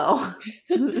to go.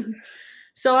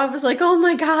 So I was like, oh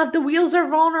my God, the wheels are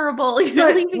vulnerable.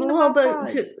 You're leaving them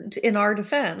outside. But in our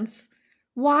defense,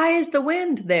 why is the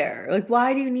wind there? Like,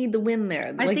 why do you need the wind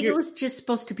there? I think it was just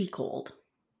supposed to be cold.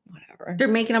 Whatever. They're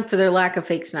making up for their lack of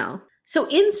fake snow. So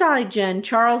inside, Jen,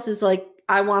 Charles is like,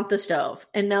 I want the stove.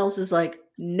 And Nels is like,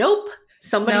 nope.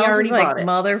 Somebody already bought it.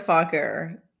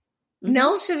 Motherfucker. Mm-hmm.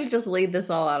 Nels should have just laid this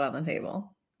all out on the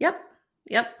table. Yep.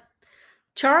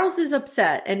 Charles is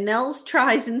upset, and Nels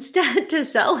tries instead to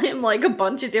sell him like a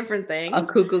bunch of different things. A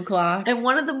cuckoo clock. And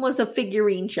one of them was a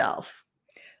figurine shelf.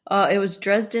 It was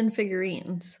Dresden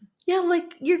figurines. Yeah,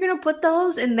 like, you're going to put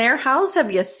those in their house?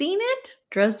 Have you seen it?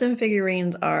 Dresden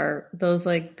figurines are those,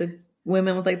 like, the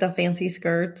women with, like, the fancy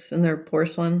skirts and their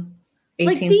porcelain.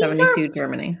 1872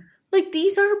 Germany. Like,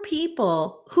 these are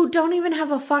people who don't even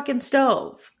have a fucking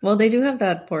stove. Well, they do have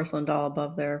that porcelain doll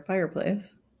above their fireplace.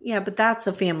 Yeah, but that's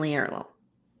a family heirloom.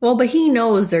 Well, but he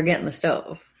knows they're getting the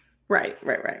stove. Right.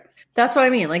 That's what I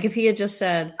mean. Like, if he had just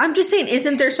said... I'm just saying,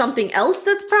 isn't there something else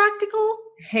that's practical?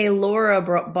 Hey, Laura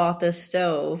bought this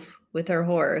stove with her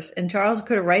horse. And Charles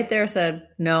could have right there said,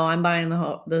 no, I'm buying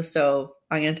the stove.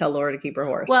 I'm going to tell Laura to keep her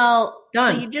horse. Well,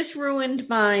 done. So you just ruined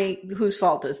my whose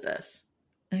fault is this?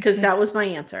 Because that was my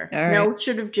answer. Right. Mel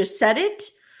should have just said it.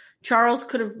 Charles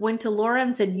could have went to Laura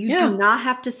and said, you do not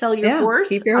have to sell your horse.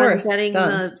 Keep your horse. I'm getting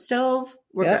the stove.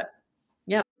 We're good.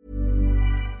 Yep.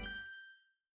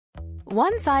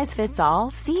 One size fits all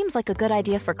seems like a good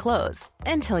idea for clothes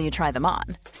until you try them on.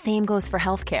 Same goes for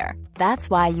healthcare. That's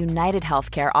why United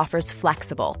Healthcare offers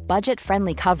flexible,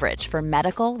 budget-friendly coverage for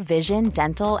medical, vision,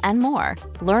 dental, and more.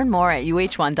 Learn more at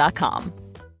uh1.com.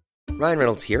 Ryan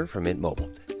Reynolds here from Mint Mobile.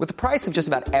 With the price of just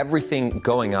about everything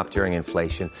going up during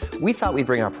inflation, we thought we'd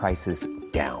bring our prices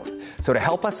down. So to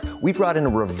help us, we brought in a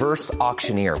reverse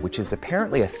auctioneer, which is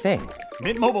apparently a thing.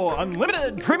 Mint Mobile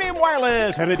Unlimited Premium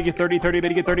Wireless. How to get 30, 30, bit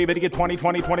to get 30, bit to get 20,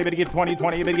 20, 20, bit to get 20,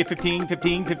 20, bit to get 15,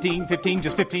 15, 15, 15,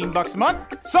 just $15 a month?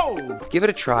 Sold! Give it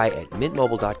a try at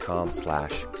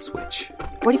mintmobile.com/switch.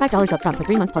 $45 up front for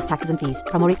 3 months plus taxes and fees.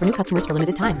 Promo rate for new customers for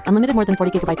limited time. Unlimited more than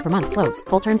 40 gigabytes per month. Slows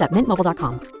full terms at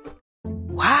mintmobile.com.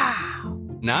 Wow.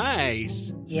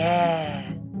 Nice.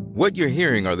 Yeah. What you're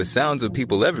hearing are the sounds of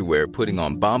people everywhere putting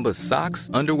on Bombas socks,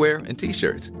 underwear, and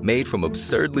T-shirts made from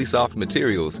absurdly soft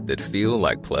materials that feel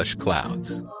like plush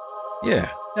clouds. Yeah,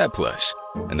 that plush.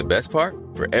 And the best part?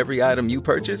 For every item you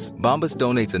purchase, Bombas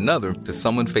donates another to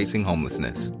someone facing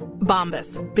homelessness.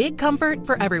 Bombas. Big comfort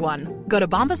for everyone. Go to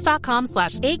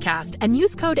bombas.com/ACAST and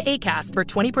use code ACAST for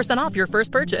 20% off your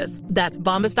first purchase. That's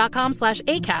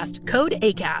bombas.com/ACAST. Code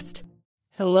ACAST.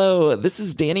 Hello, this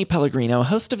is Danny Pellegrino,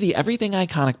 host of the Everything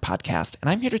Iconic podcast, and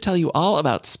I'm here to tell you all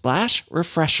about Splash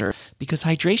Refresher, because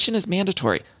hydration is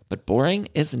mandatory, but boring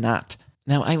is not.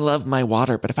 Now, I love my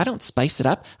water, but if I don't spice it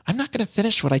up, I'm not going to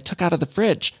finish what I took out of the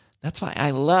fridge. That's why I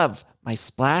love my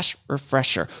Splash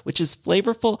Refresher, which is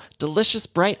flavorful, delicious,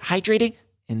 bright, hydrating,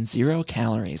 and 0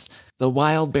 calories. The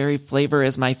wild berry flavor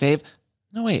is my fave.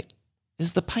 No, wait,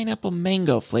 is the pineapple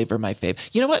mango flavor my fave?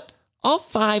 You know what? All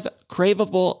 5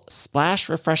 craveable Splash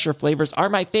Refresher flavors are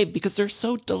my fave because they're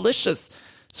so delicious.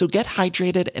 So get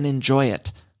hydrated and enjoy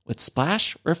it with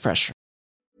Splash Refresher.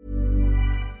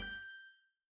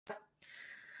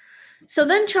 So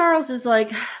then Charles is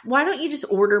like, why don't you just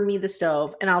order me the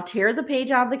stove and I'll tear the page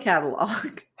out of the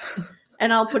catalog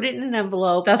and I'll put it in an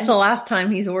envelope. That's the last time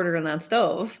he's ordering that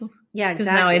stove. Yeah,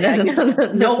 exactly. Now he doesn't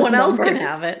know no one else can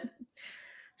have it.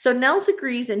 So Nels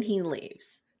agrees and he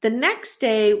leaves. The next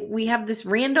day, we have this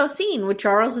rando scene with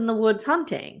Charles in the woods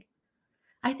hunting.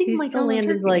 I think Michael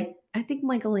Landon's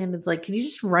like, could you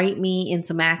just write me in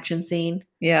some action scene?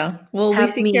 Yeah. Well, we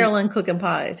see Caroline cooking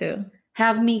pie too.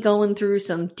 Have me going through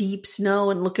some deep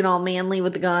snow and looking all manly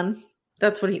with the gun.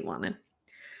 That's what he wanted.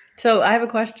 So I have a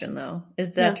question though.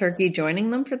 Is that turkey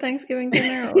joining them for Thanksgiving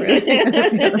dinner, or is he going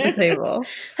to be on the table?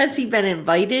 Has he been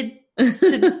invited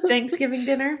to Thanksgiving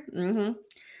dinner? Mm-hmm.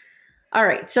 All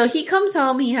right, so he comes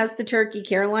home. He has the turkey.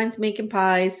 Caroline's making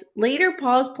pies. Later,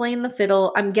 Paul's playing the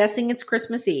fiddle. I'm guessing it's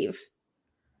Christmas Eve.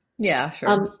 Yeah,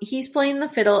 sure. He's playing the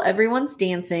fiddle. Everyone's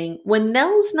dancing. When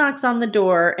Nels knocks on the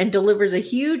door and delivers a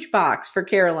huge box for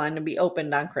Caroline to be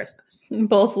opened on Christmas.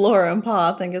 Both Laura and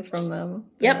Pa think it's from them.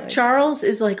 Yep. Right. Charles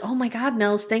is like, oh my God,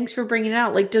 Nels, thanks for bringing it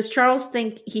out. Like, does Charles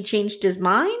think he changed his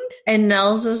mind? And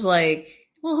Nels is like,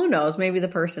 well, who knows? Maybe the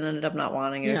person ended up not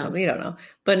wanting it or something. You don't know.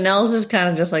 But Nels is kind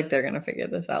of just like, they're going to figure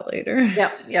this out later.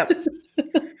 Yep.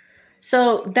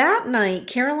 So that night,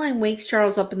 Caroline wakes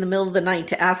Charles up in the middle of the night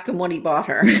to ask him what he bought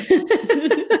her.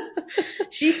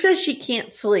 She says she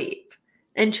can't sleep.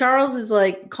 And Charles is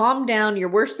like, calm down. You're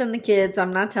worse than the kids.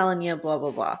 I'm not telling you, blah,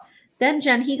 blah, blah. Then,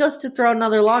 Jen, he goes to throw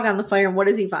another log on the fire. And what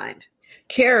does he find?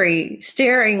 Carrie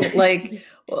staring like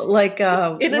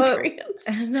in a trance.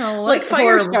 No, like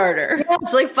fire starter. Yeah,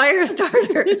 it's like fire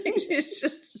starter.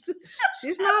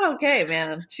 she's not okay,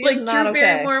 man. She's like not Drew okay.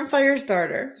 Barrymore and fire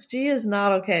starter. She is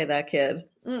not okay, that kid.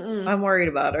 I'm worried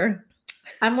about her.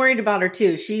 I'm worried about her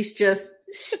too. She's just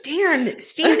standing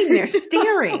there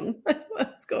staring.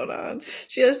 What's going on?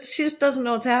 She just doesn't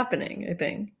know what's happening, I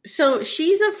think. So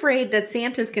she's afraid that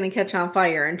Santa's going to catch on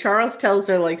fire, and Charles tells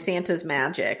her like Santa's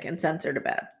magic and sends her to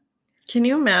bed. Can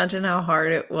you imagine how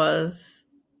hard it was?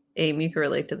 Amy, you can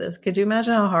relate to this. Could you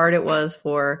imagine how hard it was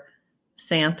for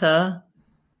Santa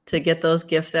to get those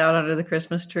gifts out under the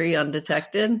Christmas tree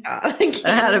undetected? That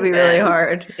had to be really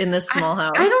hard in this small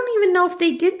house. I don't even know if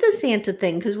they did the Santa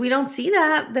thing because we don't see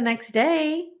that the next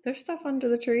day. There's stuff under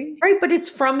the tree. Right, but it's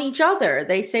from each other.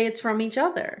 They say it's from each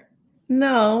other.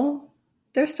 No,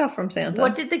 there's stuff from Santa.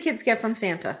 What did the kids get from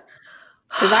Santa?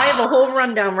 Because I have a whole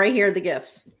rundown right here of the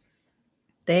gifts.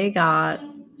 They got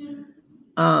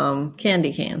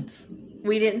candy cans.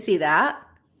 We didn't see that.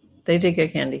 They did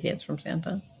get candy cans from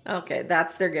Santa. Okay,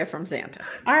 that's their gift from Santa.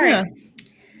 All right. Yeah.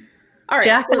 All right.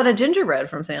 Jack got a gingerbread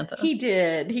from Santa. He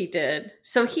did.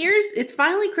 So it's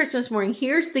finally Christmas morning.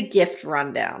 Here's the gift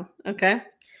rundown. Okay.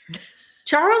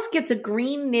 Charles gets a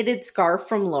green knitted scarf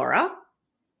from Laura.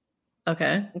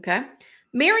 Okay.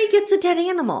 Mary gets a dead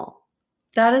animal.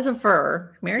 That is a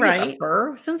fur. Mary gets a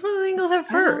fur? Since when do the Ingles have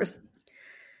furs?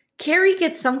 Carrie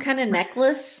gets some kind of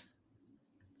necklace.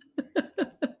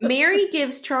 Mary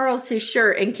gives Charles his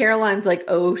shirt, and Caroline's like,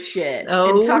 "Oh shit!"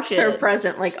 and tucks her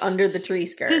present like under the tree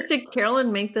skirt. Did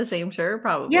Caroline make the same shirt?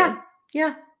 Probably. Yeah.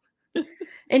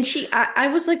 And I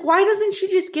was like, why doesn't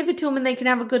she just give it to him and they can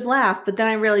have a good laugh? But then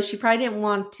I realized she probably didn't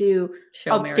want to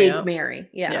upstage Mary.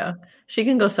 Yeah. She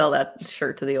can go sell that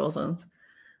shirt to the Olsons.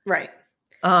 Right.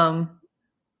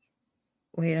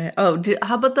 Wait.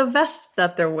 How about the vests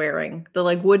that they're wearing? The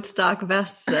like Woodstock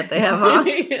vests that they have on.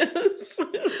 Yes.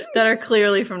 That are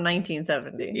clearly from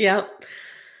 1970. Yep.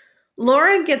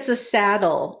 Laura gets a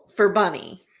saddle for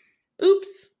Bunny.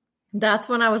 Oops. That's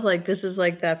when I was like, this is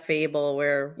like that fable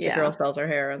where the Yeah. girl sells her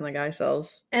hair and the guy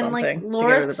sells And something like to get her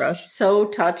Laura's the brush. so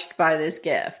touched by this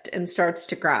gift and starts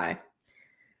to cry.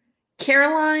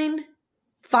 Caroline,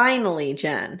 finally,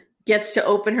 Jen, gets to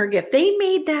open her gift. They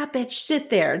made that bitch sit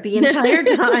there the entire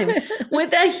time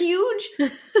with a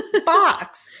huge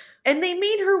box. And they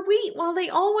made her wait while they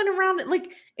all went around it.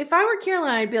 Like, if I were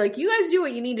Caroline, I'd be like, you guys do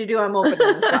what you need to do. I'm opening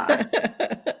this box.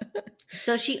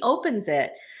 So she opens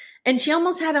it. And she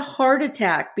almost had a heart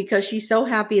attack because she's so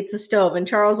happy it's a stove. And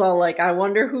Charles all like, I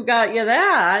wonder who got you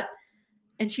that.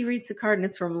 And she reads the card and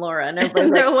it's from Laura. And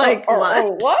everybody's They're like,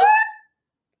 what?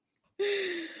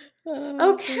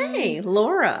 Oh, Okay,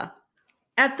 Laura.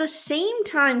 At the same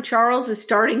time Charles is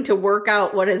starting to work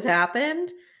out what has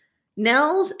happened,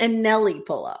 Nels and Nellie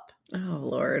pull up. Oh,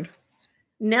 Lord.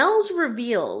 Nels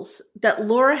reveals that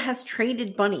Laura has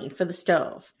traded Bunny for the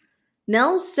stove.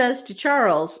 Nels says to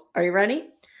Charles, are you ready?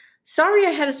 Sorry I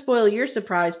had to spoil your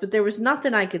surprise, but there was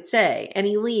nothing I could say. And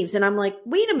he leaves. And I'm like,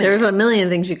 wait a minute. There's a million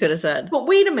things you could have said. But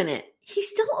wait a minute. He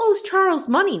still owes Charles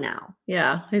money now.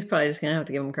 Yeah, he's probably just going to have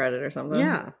to give him credit or something.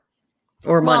 Yeah.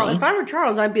 Or money. Well, if I were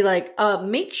Charles, I'd be like,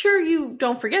 make sure you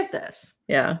don't forget this.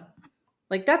 Yeah.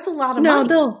 Like, that's a lot of money.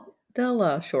 No,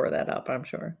 they'll shore that up, I'm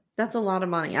sure. That's a lot of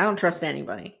money. I don't trust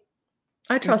anybody.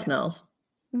 I trust Nels.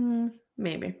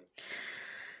 Maybe.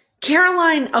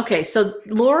 Caroline, okay, so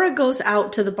Laura goes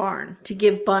out to the barn to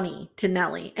give Bunny to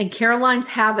Nellie, and Caroline's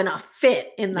having a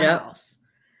fit in the house.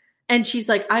 And she's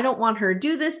like, I don't want her to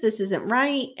do this. This isn't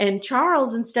right. And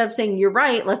Charles, instead of saying, you're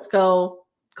right, let's go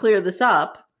clear this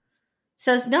up,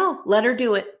 says, no, let her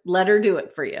do it. Let her do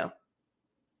it for you.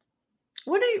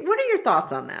 What are your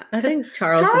thoughts on that? I think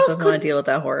Charles just doesn't want to deal with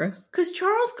that horse. Because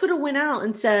Charles could have went out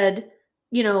and said,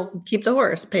 you know, keep the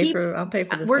horse. I'll pay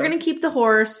for the We're stove. going to keep the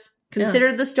horse.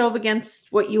 Consider the stove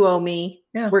against what you owe me.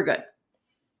 Yeah. We're good.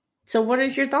 So what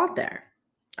is your thought there?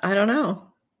 I don't know.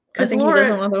 I Because think Laura he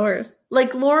doesn't want the horse.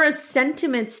 Like, Laura's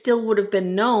sentiment still would have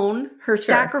been known. Her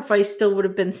sacrifice still would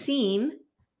have been seen.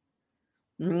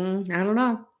 I don't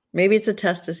know. Maybe it's a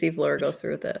test to see if Laura goes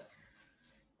through with it.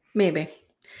 Maybe.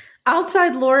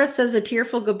 Outside, Laura says a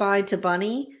tearful goodbye to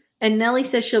Bunny. And Nellie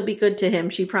says she'll be good to him.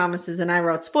 She promises. And I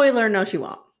wrote, spoiler, no, she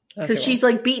won't. Because she's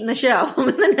like beating the shit out of him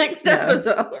in the next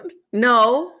episode.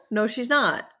 No, she's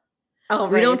not. Oh,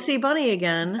 right. We don't see Bunny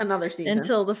again. Another season.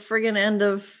 Until the friggin' end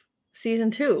of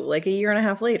season 2, like a year and a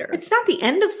half later. It's not the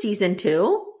end of season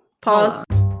 2. Pause.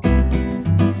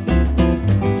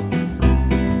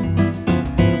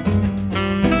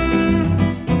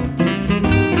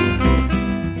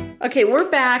 Okay, we're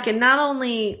back, and not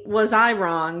only was I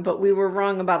wrong, but we were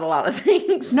wrong about a lot of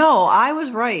things. No, I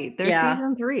was right. There's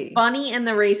season 3. Bunny and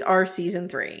the Race are season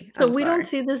 3. So we don't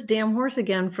see this damn horse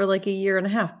again for like a year and a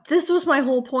half. This was my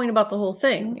whole point about the whole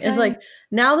thing. Okay. It's like,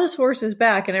 now this horse is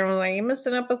back, and everyone's like, you missed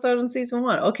an episode in season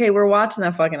 1. Okay, we're watching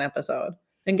that fucking episode.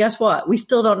 And guess what? We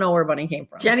still don't know where Bunny came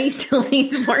from. Jenny still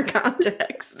needs more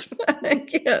context. I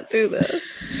can't do this.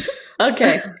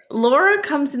 Okay. Laura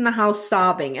comes in the house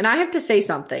sobbing. And I have to say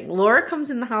something. Laura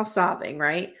comes in the house sobbing,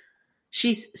 right?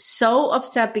 She's so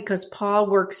upset because Pa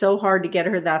worked so hard to get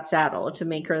her that saddle, to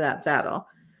make her that saddle.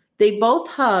 They both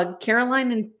hug.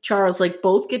 Caroline and Charles like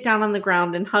both get down on the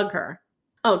ground and hug her.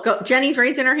 Oh, go. Jenny's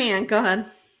raising her hand. Go ahead.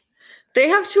 They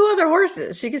have 2 other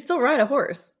horses. She can still ride a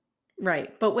horse.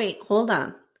 Right. But wait, hold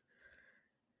on.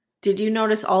 Did you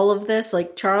notice all of this?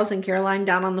 Like Charles and Caroline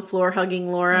down on the floor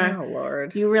hugging Laura. Oh,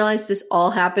 Lord. You realize this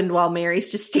all happened while Mary's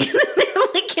just standing there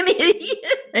like an idiot.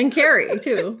 And Carrie,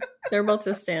 too. They're both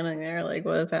just standing there like,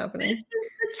 what is happening? This is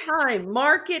the time.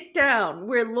 Mark it down.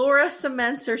 Where Laura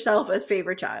cements herself as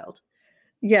favorite child.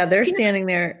 Yeah, they're standing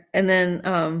there. And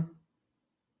then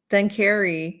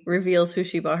Carrie reveals who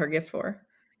she bought her gift for.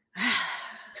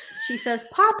 She says,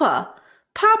 Papa,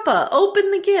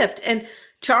 open the gift. And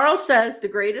Charles says the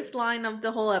greatest line of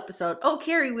the whole episode. Oh,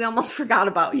 Carrie, we almost forgot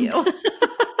about you.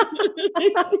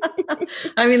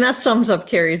 I mean, that sums up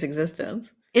Carrie's existence.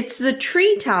 It's the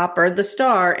tree topper, the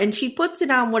star, and she puts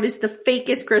it on what is the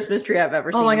fakest Christmas tree I've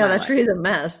ever seen. Oh my God, that life. tree is a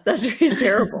mess. That tree is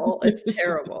terrible. It's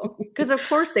terrible. Because of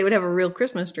course they would have a real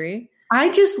Christmas tree.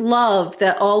 I just love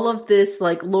that all of this,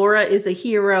 like Laura is a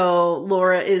hero.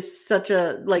 Laura is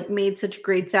made such a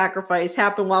great sacrifice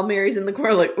happen while Mary's in the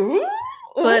corner like, ooh.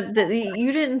 But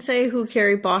you didn't say who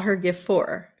Carrie bought her gift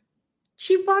for.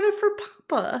 She bought it for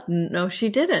Papa. No, she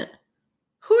didn't.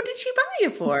 Who did she buy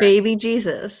it for? Baby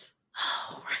Jesus.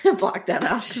 Oh, we're going to block that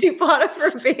out. She bought it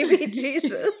for baby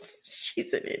Jesus.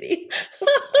 She's an idiot.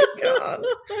 Oh my God.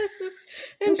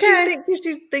 And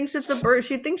she thinks it's a birth.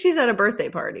 She thinks she's at a birthday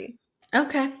party.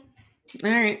 Okay.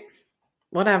 All right.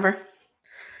 Whatever.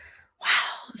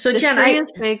 Wow. So the Jen, tree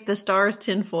is fake. The star is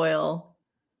tinfoil.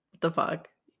 What the fuck?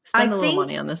 Spend a little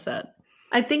money on this set.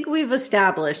 I think we've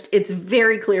established it's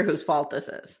very clear whose fault this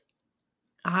is.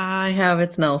 I have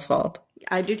it's Nell's fault.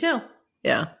 I do too.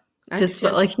 Yeah.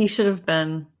 Like he should have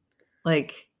been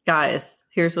like, guys,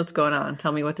 here's what's going on.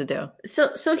 Tell me what to do.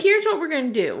 So here's what we're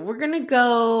going to do. We're going to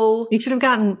go. He should have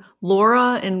gotten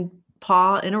Laura and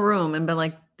Pa in a room and been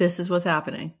like, this is what's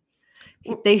happening.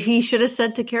 He should have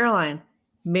said to Caroline,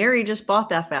 Mary just bought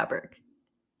that fabric.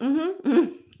 Mm-hmm.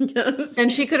 Yes.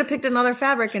 And she could have picked another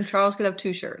fabric and Charles could have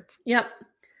 2 shirts. Yep.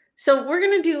 So we're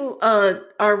going to do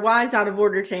our whys out of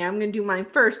order today. I'm going to do mine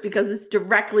first because it's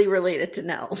directly related to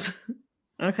Nell's.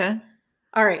 Okay.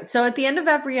 All right. So at the end of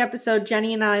every episode,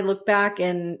 Jenny and I look back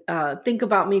and think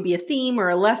about maybe a theme or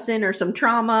a lesson or some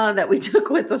trauma that we took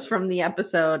with us from the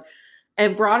episode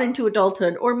and brought into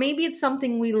adulthood. Or maybe it's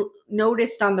something we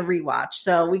noticed on the rewatch.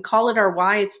 So we call it our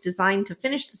why. It's designed to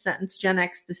finish the sentence, Gen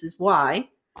X, this is why.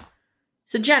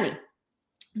 So Jenny,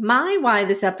 my why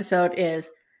this episode is,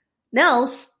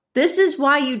 Nels, this is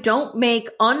why you don't make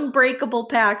unbreakable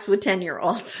pacts with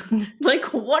 10-year-olds. Like,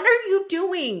 what are you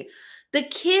doing? The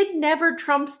kid never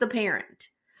trumps the parent.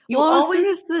 As soon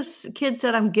as this kid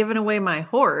said, I'm giving away my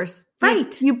horse,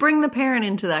 right? You bring the parent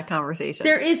into that conversation.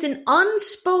 There is an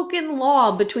unspoken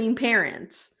law between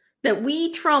parents that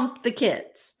we trump the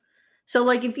kids. So,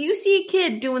 like, if you see a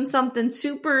kid doing something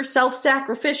super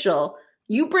self-sacrificial,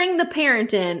 you bring the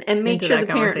parent in and make sure the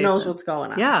parent knows what's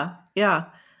going on. Yeah, yeah.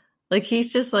 Like, he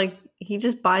just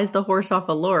buys the horse off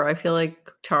of Laura. I feel like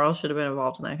Charles should have been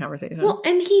involved in that conversation. Well,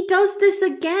 and he does this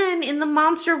again in The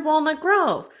Monster of Walnut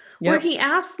Grove, where he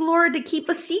asks Laura to keep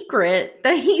a secret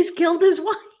that he's killed his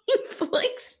wife.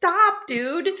 Like, stop,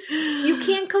 dude. You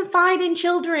can't confide in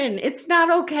children. It's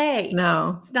not okay.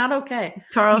 No. It's not okay.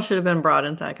 Charles should have been brought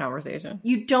into that conversation.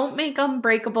 You don't make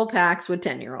unbreakable pacts with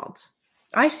 10-year-olds.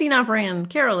 I see not bringing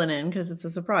Carolyn in because it's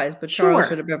a surprise, but Charles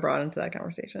should have been brought into that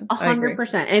conversation.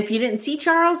 100%. And if you didn't see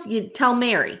Charles, you tell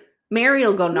Mary. Mary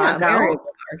will go knock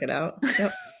it out.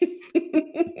 Yep.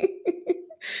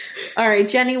 All right,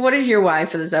 Jenny, what is your why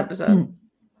for this episode?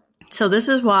 So this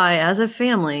is why, as a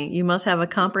family, you must have a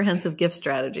comprehensive gift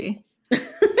strategy.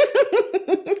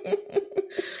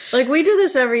 Like, we do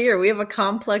this every year. We have a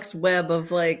complex web of,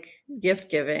 like,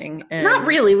 gift giving. And not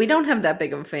really. We don't have that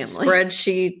big of a family.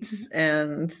 Spreadsheets,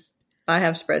 and I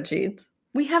have spreadsheets.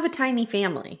 We have a tiny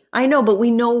family. I know, but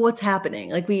we know what's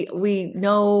happening. Like, we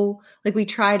know, like, we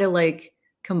try to, like,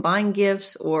 combine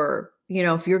gifts, or, you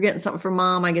know, if you're getting something for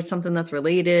mom, I get something that's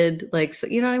related. Like, so,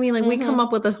 you know what I mean? Like, we come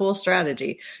up with a whole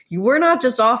strategy. We're not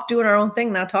just off doing our own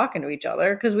thing, not talking to each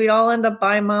other, because we'd all end up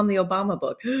buying mom the Obama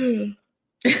book.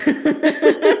 I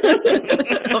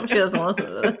hope she doesn't listen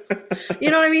to this.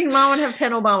 You know what I mean? Mom would have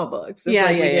 10 Obama books.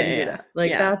 Yeah.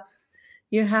 Like, that's,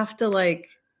 you have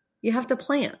to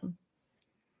plan.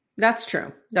 That's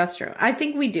true. That's true. I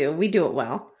think we do. We do it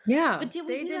well. Yeah. But did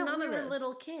we do that when we were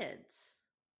little kids?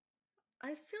 I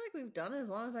feel like we've done it as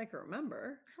long as I can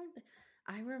remember.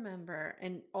 I remember,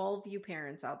 and all of you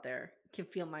parents out there can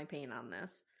feel my pain on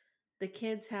this. The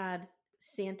kids had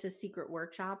Santa's Secret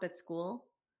Workshop at school.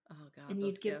 Oh God! And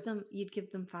you'd give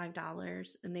them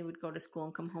 $5, and they would go to school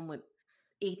and come home with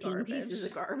 18 pieces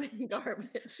of garbage.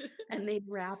 And they'd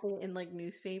wrap it in like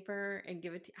newspaper and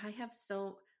give it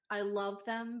to. I love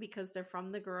them because they're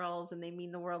from the girls and they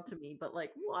mean the world to me. But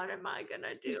like, what am I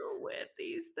gonna do with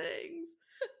these things?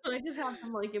 And I just have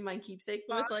them like in my keepsake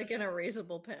box with like an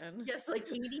erasable pen. Yes, like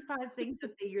 85 things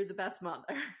that say you're the best mother.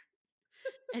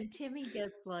 And Timmy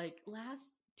gets like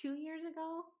last 2 years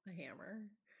ago a hammer.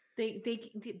 They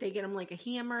get him like a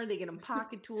hammer. They get him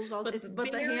pocket tools. All but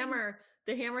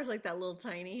the hammer's like that little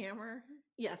tiny hammer.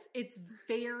 Yes, it's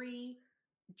very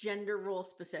gender role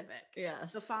specific.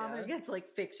 Yes, the father gets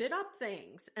like fix it up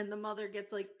things, and the mother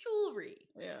gets like jewelry.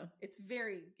 Yeah, it's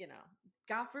very, you know.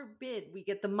 God forbid we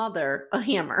get the mother a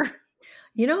hammer.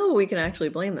 You know who we can actually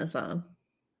blame this on?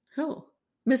 Who?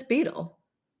 Miss Beadle.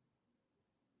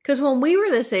 Because when we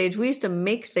were this age, we used to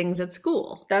make things at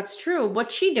school. That's true.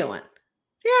 What's she doing?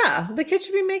 Yeah, the kids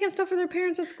should be making stuff for their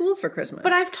parents at school for Christmas.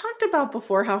 But I've talked about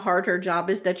before how hard her job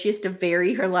is, that she has to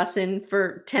vary her lesson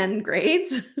for 10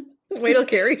 grades. Wait till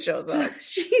Carrie shows up.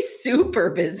 She's super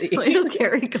busy. Wait till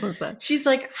Carrie comes up. She's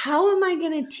like, how am I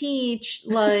going to teach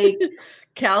like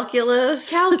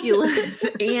calculus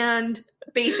and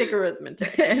basic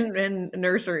arithmetic and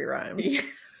nursery rhymes? Yeah.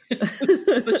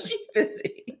 So she's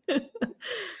busy.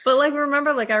 But like,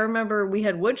 I remember we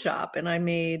had wood shop and I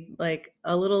made like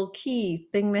a little key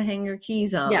thing to hang your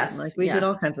keys on. Yes. Like we did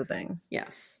all kinds of things.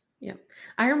 Yes. Yeah.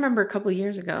 I remember a couple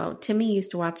years ago, Timmy used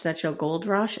to watch that show Gold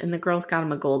Rush, and the girls got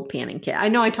him a gold panning kit. I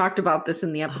know I talked about this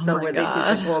in the episode where they did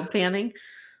the gold panning,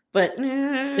 but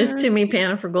is Timmy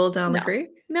panning for gold down the creek?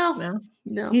 No.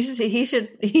 He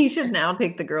should now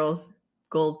take the girls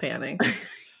gold panning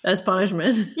as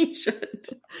punishment. He should.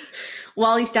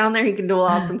 While he's down there, he can dole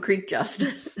out some creek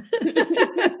justice.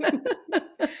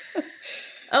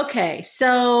 Okay,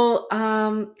 so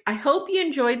I hope you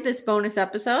enjoyed this bonus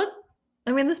episode.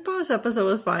 I mean, this bonus episode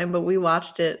was fine, but we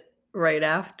watched it right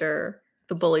after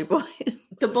the Bully Boys.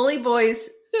 The Bully Boys,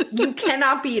 you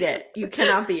cannot beat it. You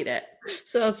cannot beat it.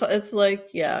 So it's like,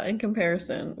 yeah, in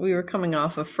comparison, we were coming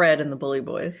off of Fred and the Bully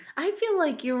Boys. I feel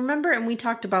like you remember, and we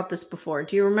talked about this before.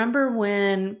 Do you remember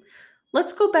when,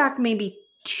 let's go back maybe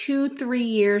 2-3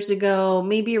 years ago,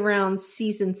 maybe around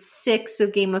season 6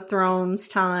 of Game of Thrones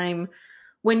time,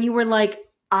 when you were like,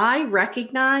 I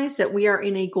recognize that we are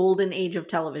in a golden age of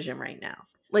television right now.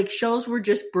 Like, shows were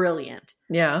just brilliant.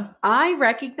 Yeah. I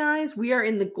recognize we are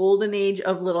in the golden age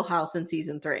of Little House in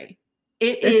season 3.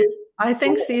 It is. I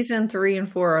think season 3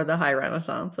 and 4 are the high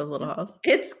renaissance of Little House.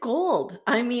 It's gold.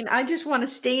 I mean, I just want to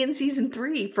stay in season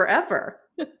 3 forever.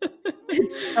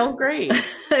 It's so great.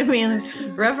 I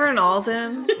mean, Reverend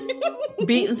Alden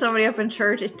beating somebody up in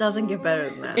church, it doesn't get better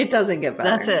than that. It doesn't get better.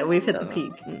 That's it. We've hit the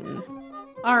peak.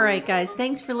 All right, guys.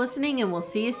 Thanks for listening, and we'll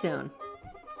see you soon.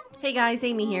 Hey guys,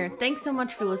 Amy here. Thanks so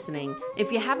much for listening.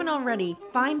 If you haven't already,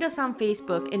 find us on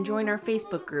Facebook and join our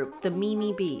Facebook group, the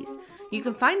Mimi Bees. You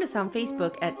can find us on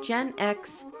Facebook at Gen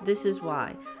X This Is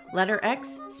Why. Letter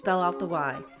X, spell out the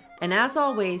Y. And as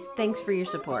always, thanks for your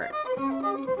support.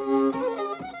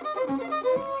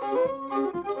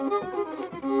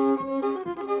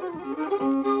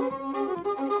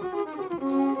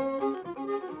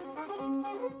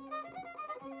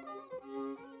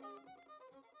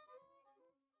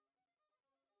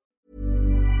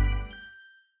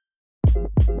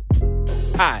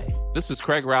 Hi, this is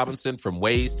Craig Robinson from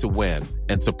Ways to Win,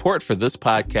 and support for this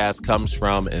podcast comes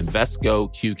from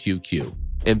Invesco QQQ.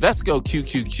 Invesco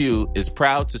QQQ is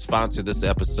proud to sponsor this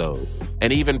episode,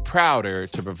 and even prouder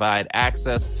to provide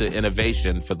access to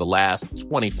innovation for the last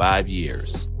 25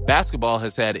 years. Basketball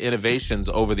has had innovations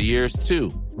over the years,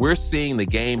 too. We're seeing the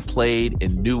game played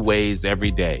in new ways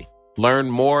every day. Learn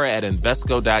more at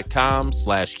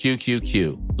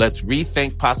Invesco.com/QQQ. Let's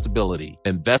rethink possibility.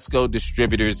 Invesco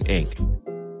Distributors, Inc.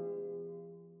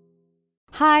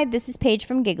 Hi, this is Paige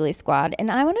from Giggly Squad,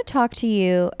 and I want to talk to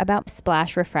you about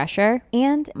Splash Refresher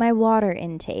and my water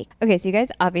intake. Okay, so you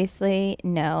guys obviously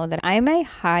know that I'm a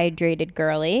hydrated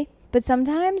girly, but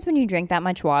sometimes when you drink that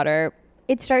much water,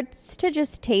 it starts to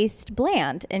just taste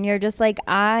bland, and you're just like,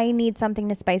 I need something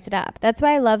to spice it up. That's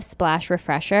why I love Splash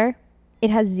Refresher. It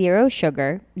has 0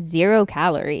 sugar, 0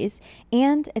 calories,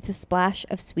 and it's a splash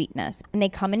of sweetness. And they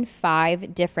come in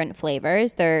 5 different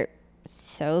flavors. They're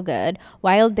so good.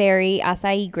 Wild berry,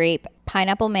 acai grape,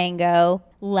 pineapple mango,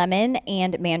 lemon,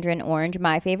 and mandarin orange.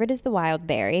 My favorite is the wild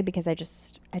berry because I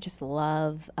just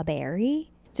love a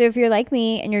berry. So if you're like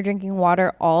me and you're drinking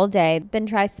water all day, then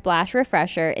try Splash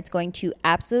Refresher. It's going to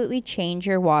absolutely change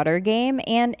your water game,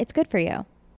 and it's good for you.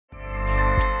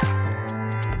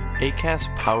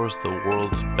 Acast powers the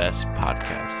world's best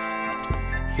podcasts.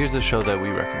 Here's a show that we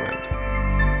recommend.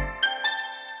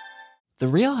 The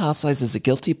Real Housewives is a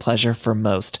guilty pleasure for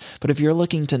most, but if you're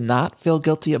looking to not feel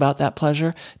guilty about that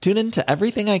pleasure, tune in to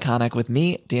Everything Iconic with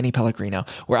me, Danny Pellegrino,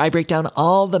 where I break down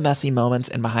all the messy moments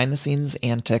and behind-the-scenes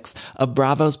antics of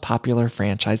Bravo's popular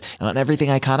franchise. And on Everything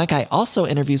Iconic, I also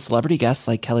interview celebrity guests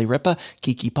like Kelly Ripa,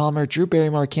 Keke Palmer, Drew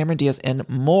Barrymore, Cameron Diaz, and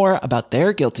more about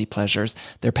their guilty pleasures,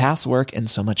 their past work, and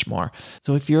so much more.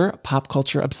 So if you're pop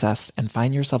culture obsessed and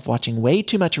find yourself watching way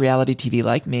too much reality TV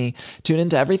like me, tune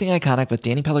into Everything Iconic with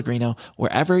Danny Pellegrino,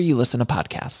 wherever you listen to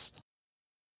podcasts.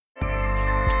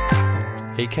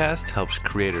 Acast helps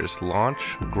creators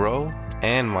launch, grow,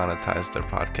 and monetize their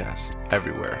podcasts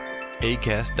everywhere.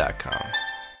 Acast.com.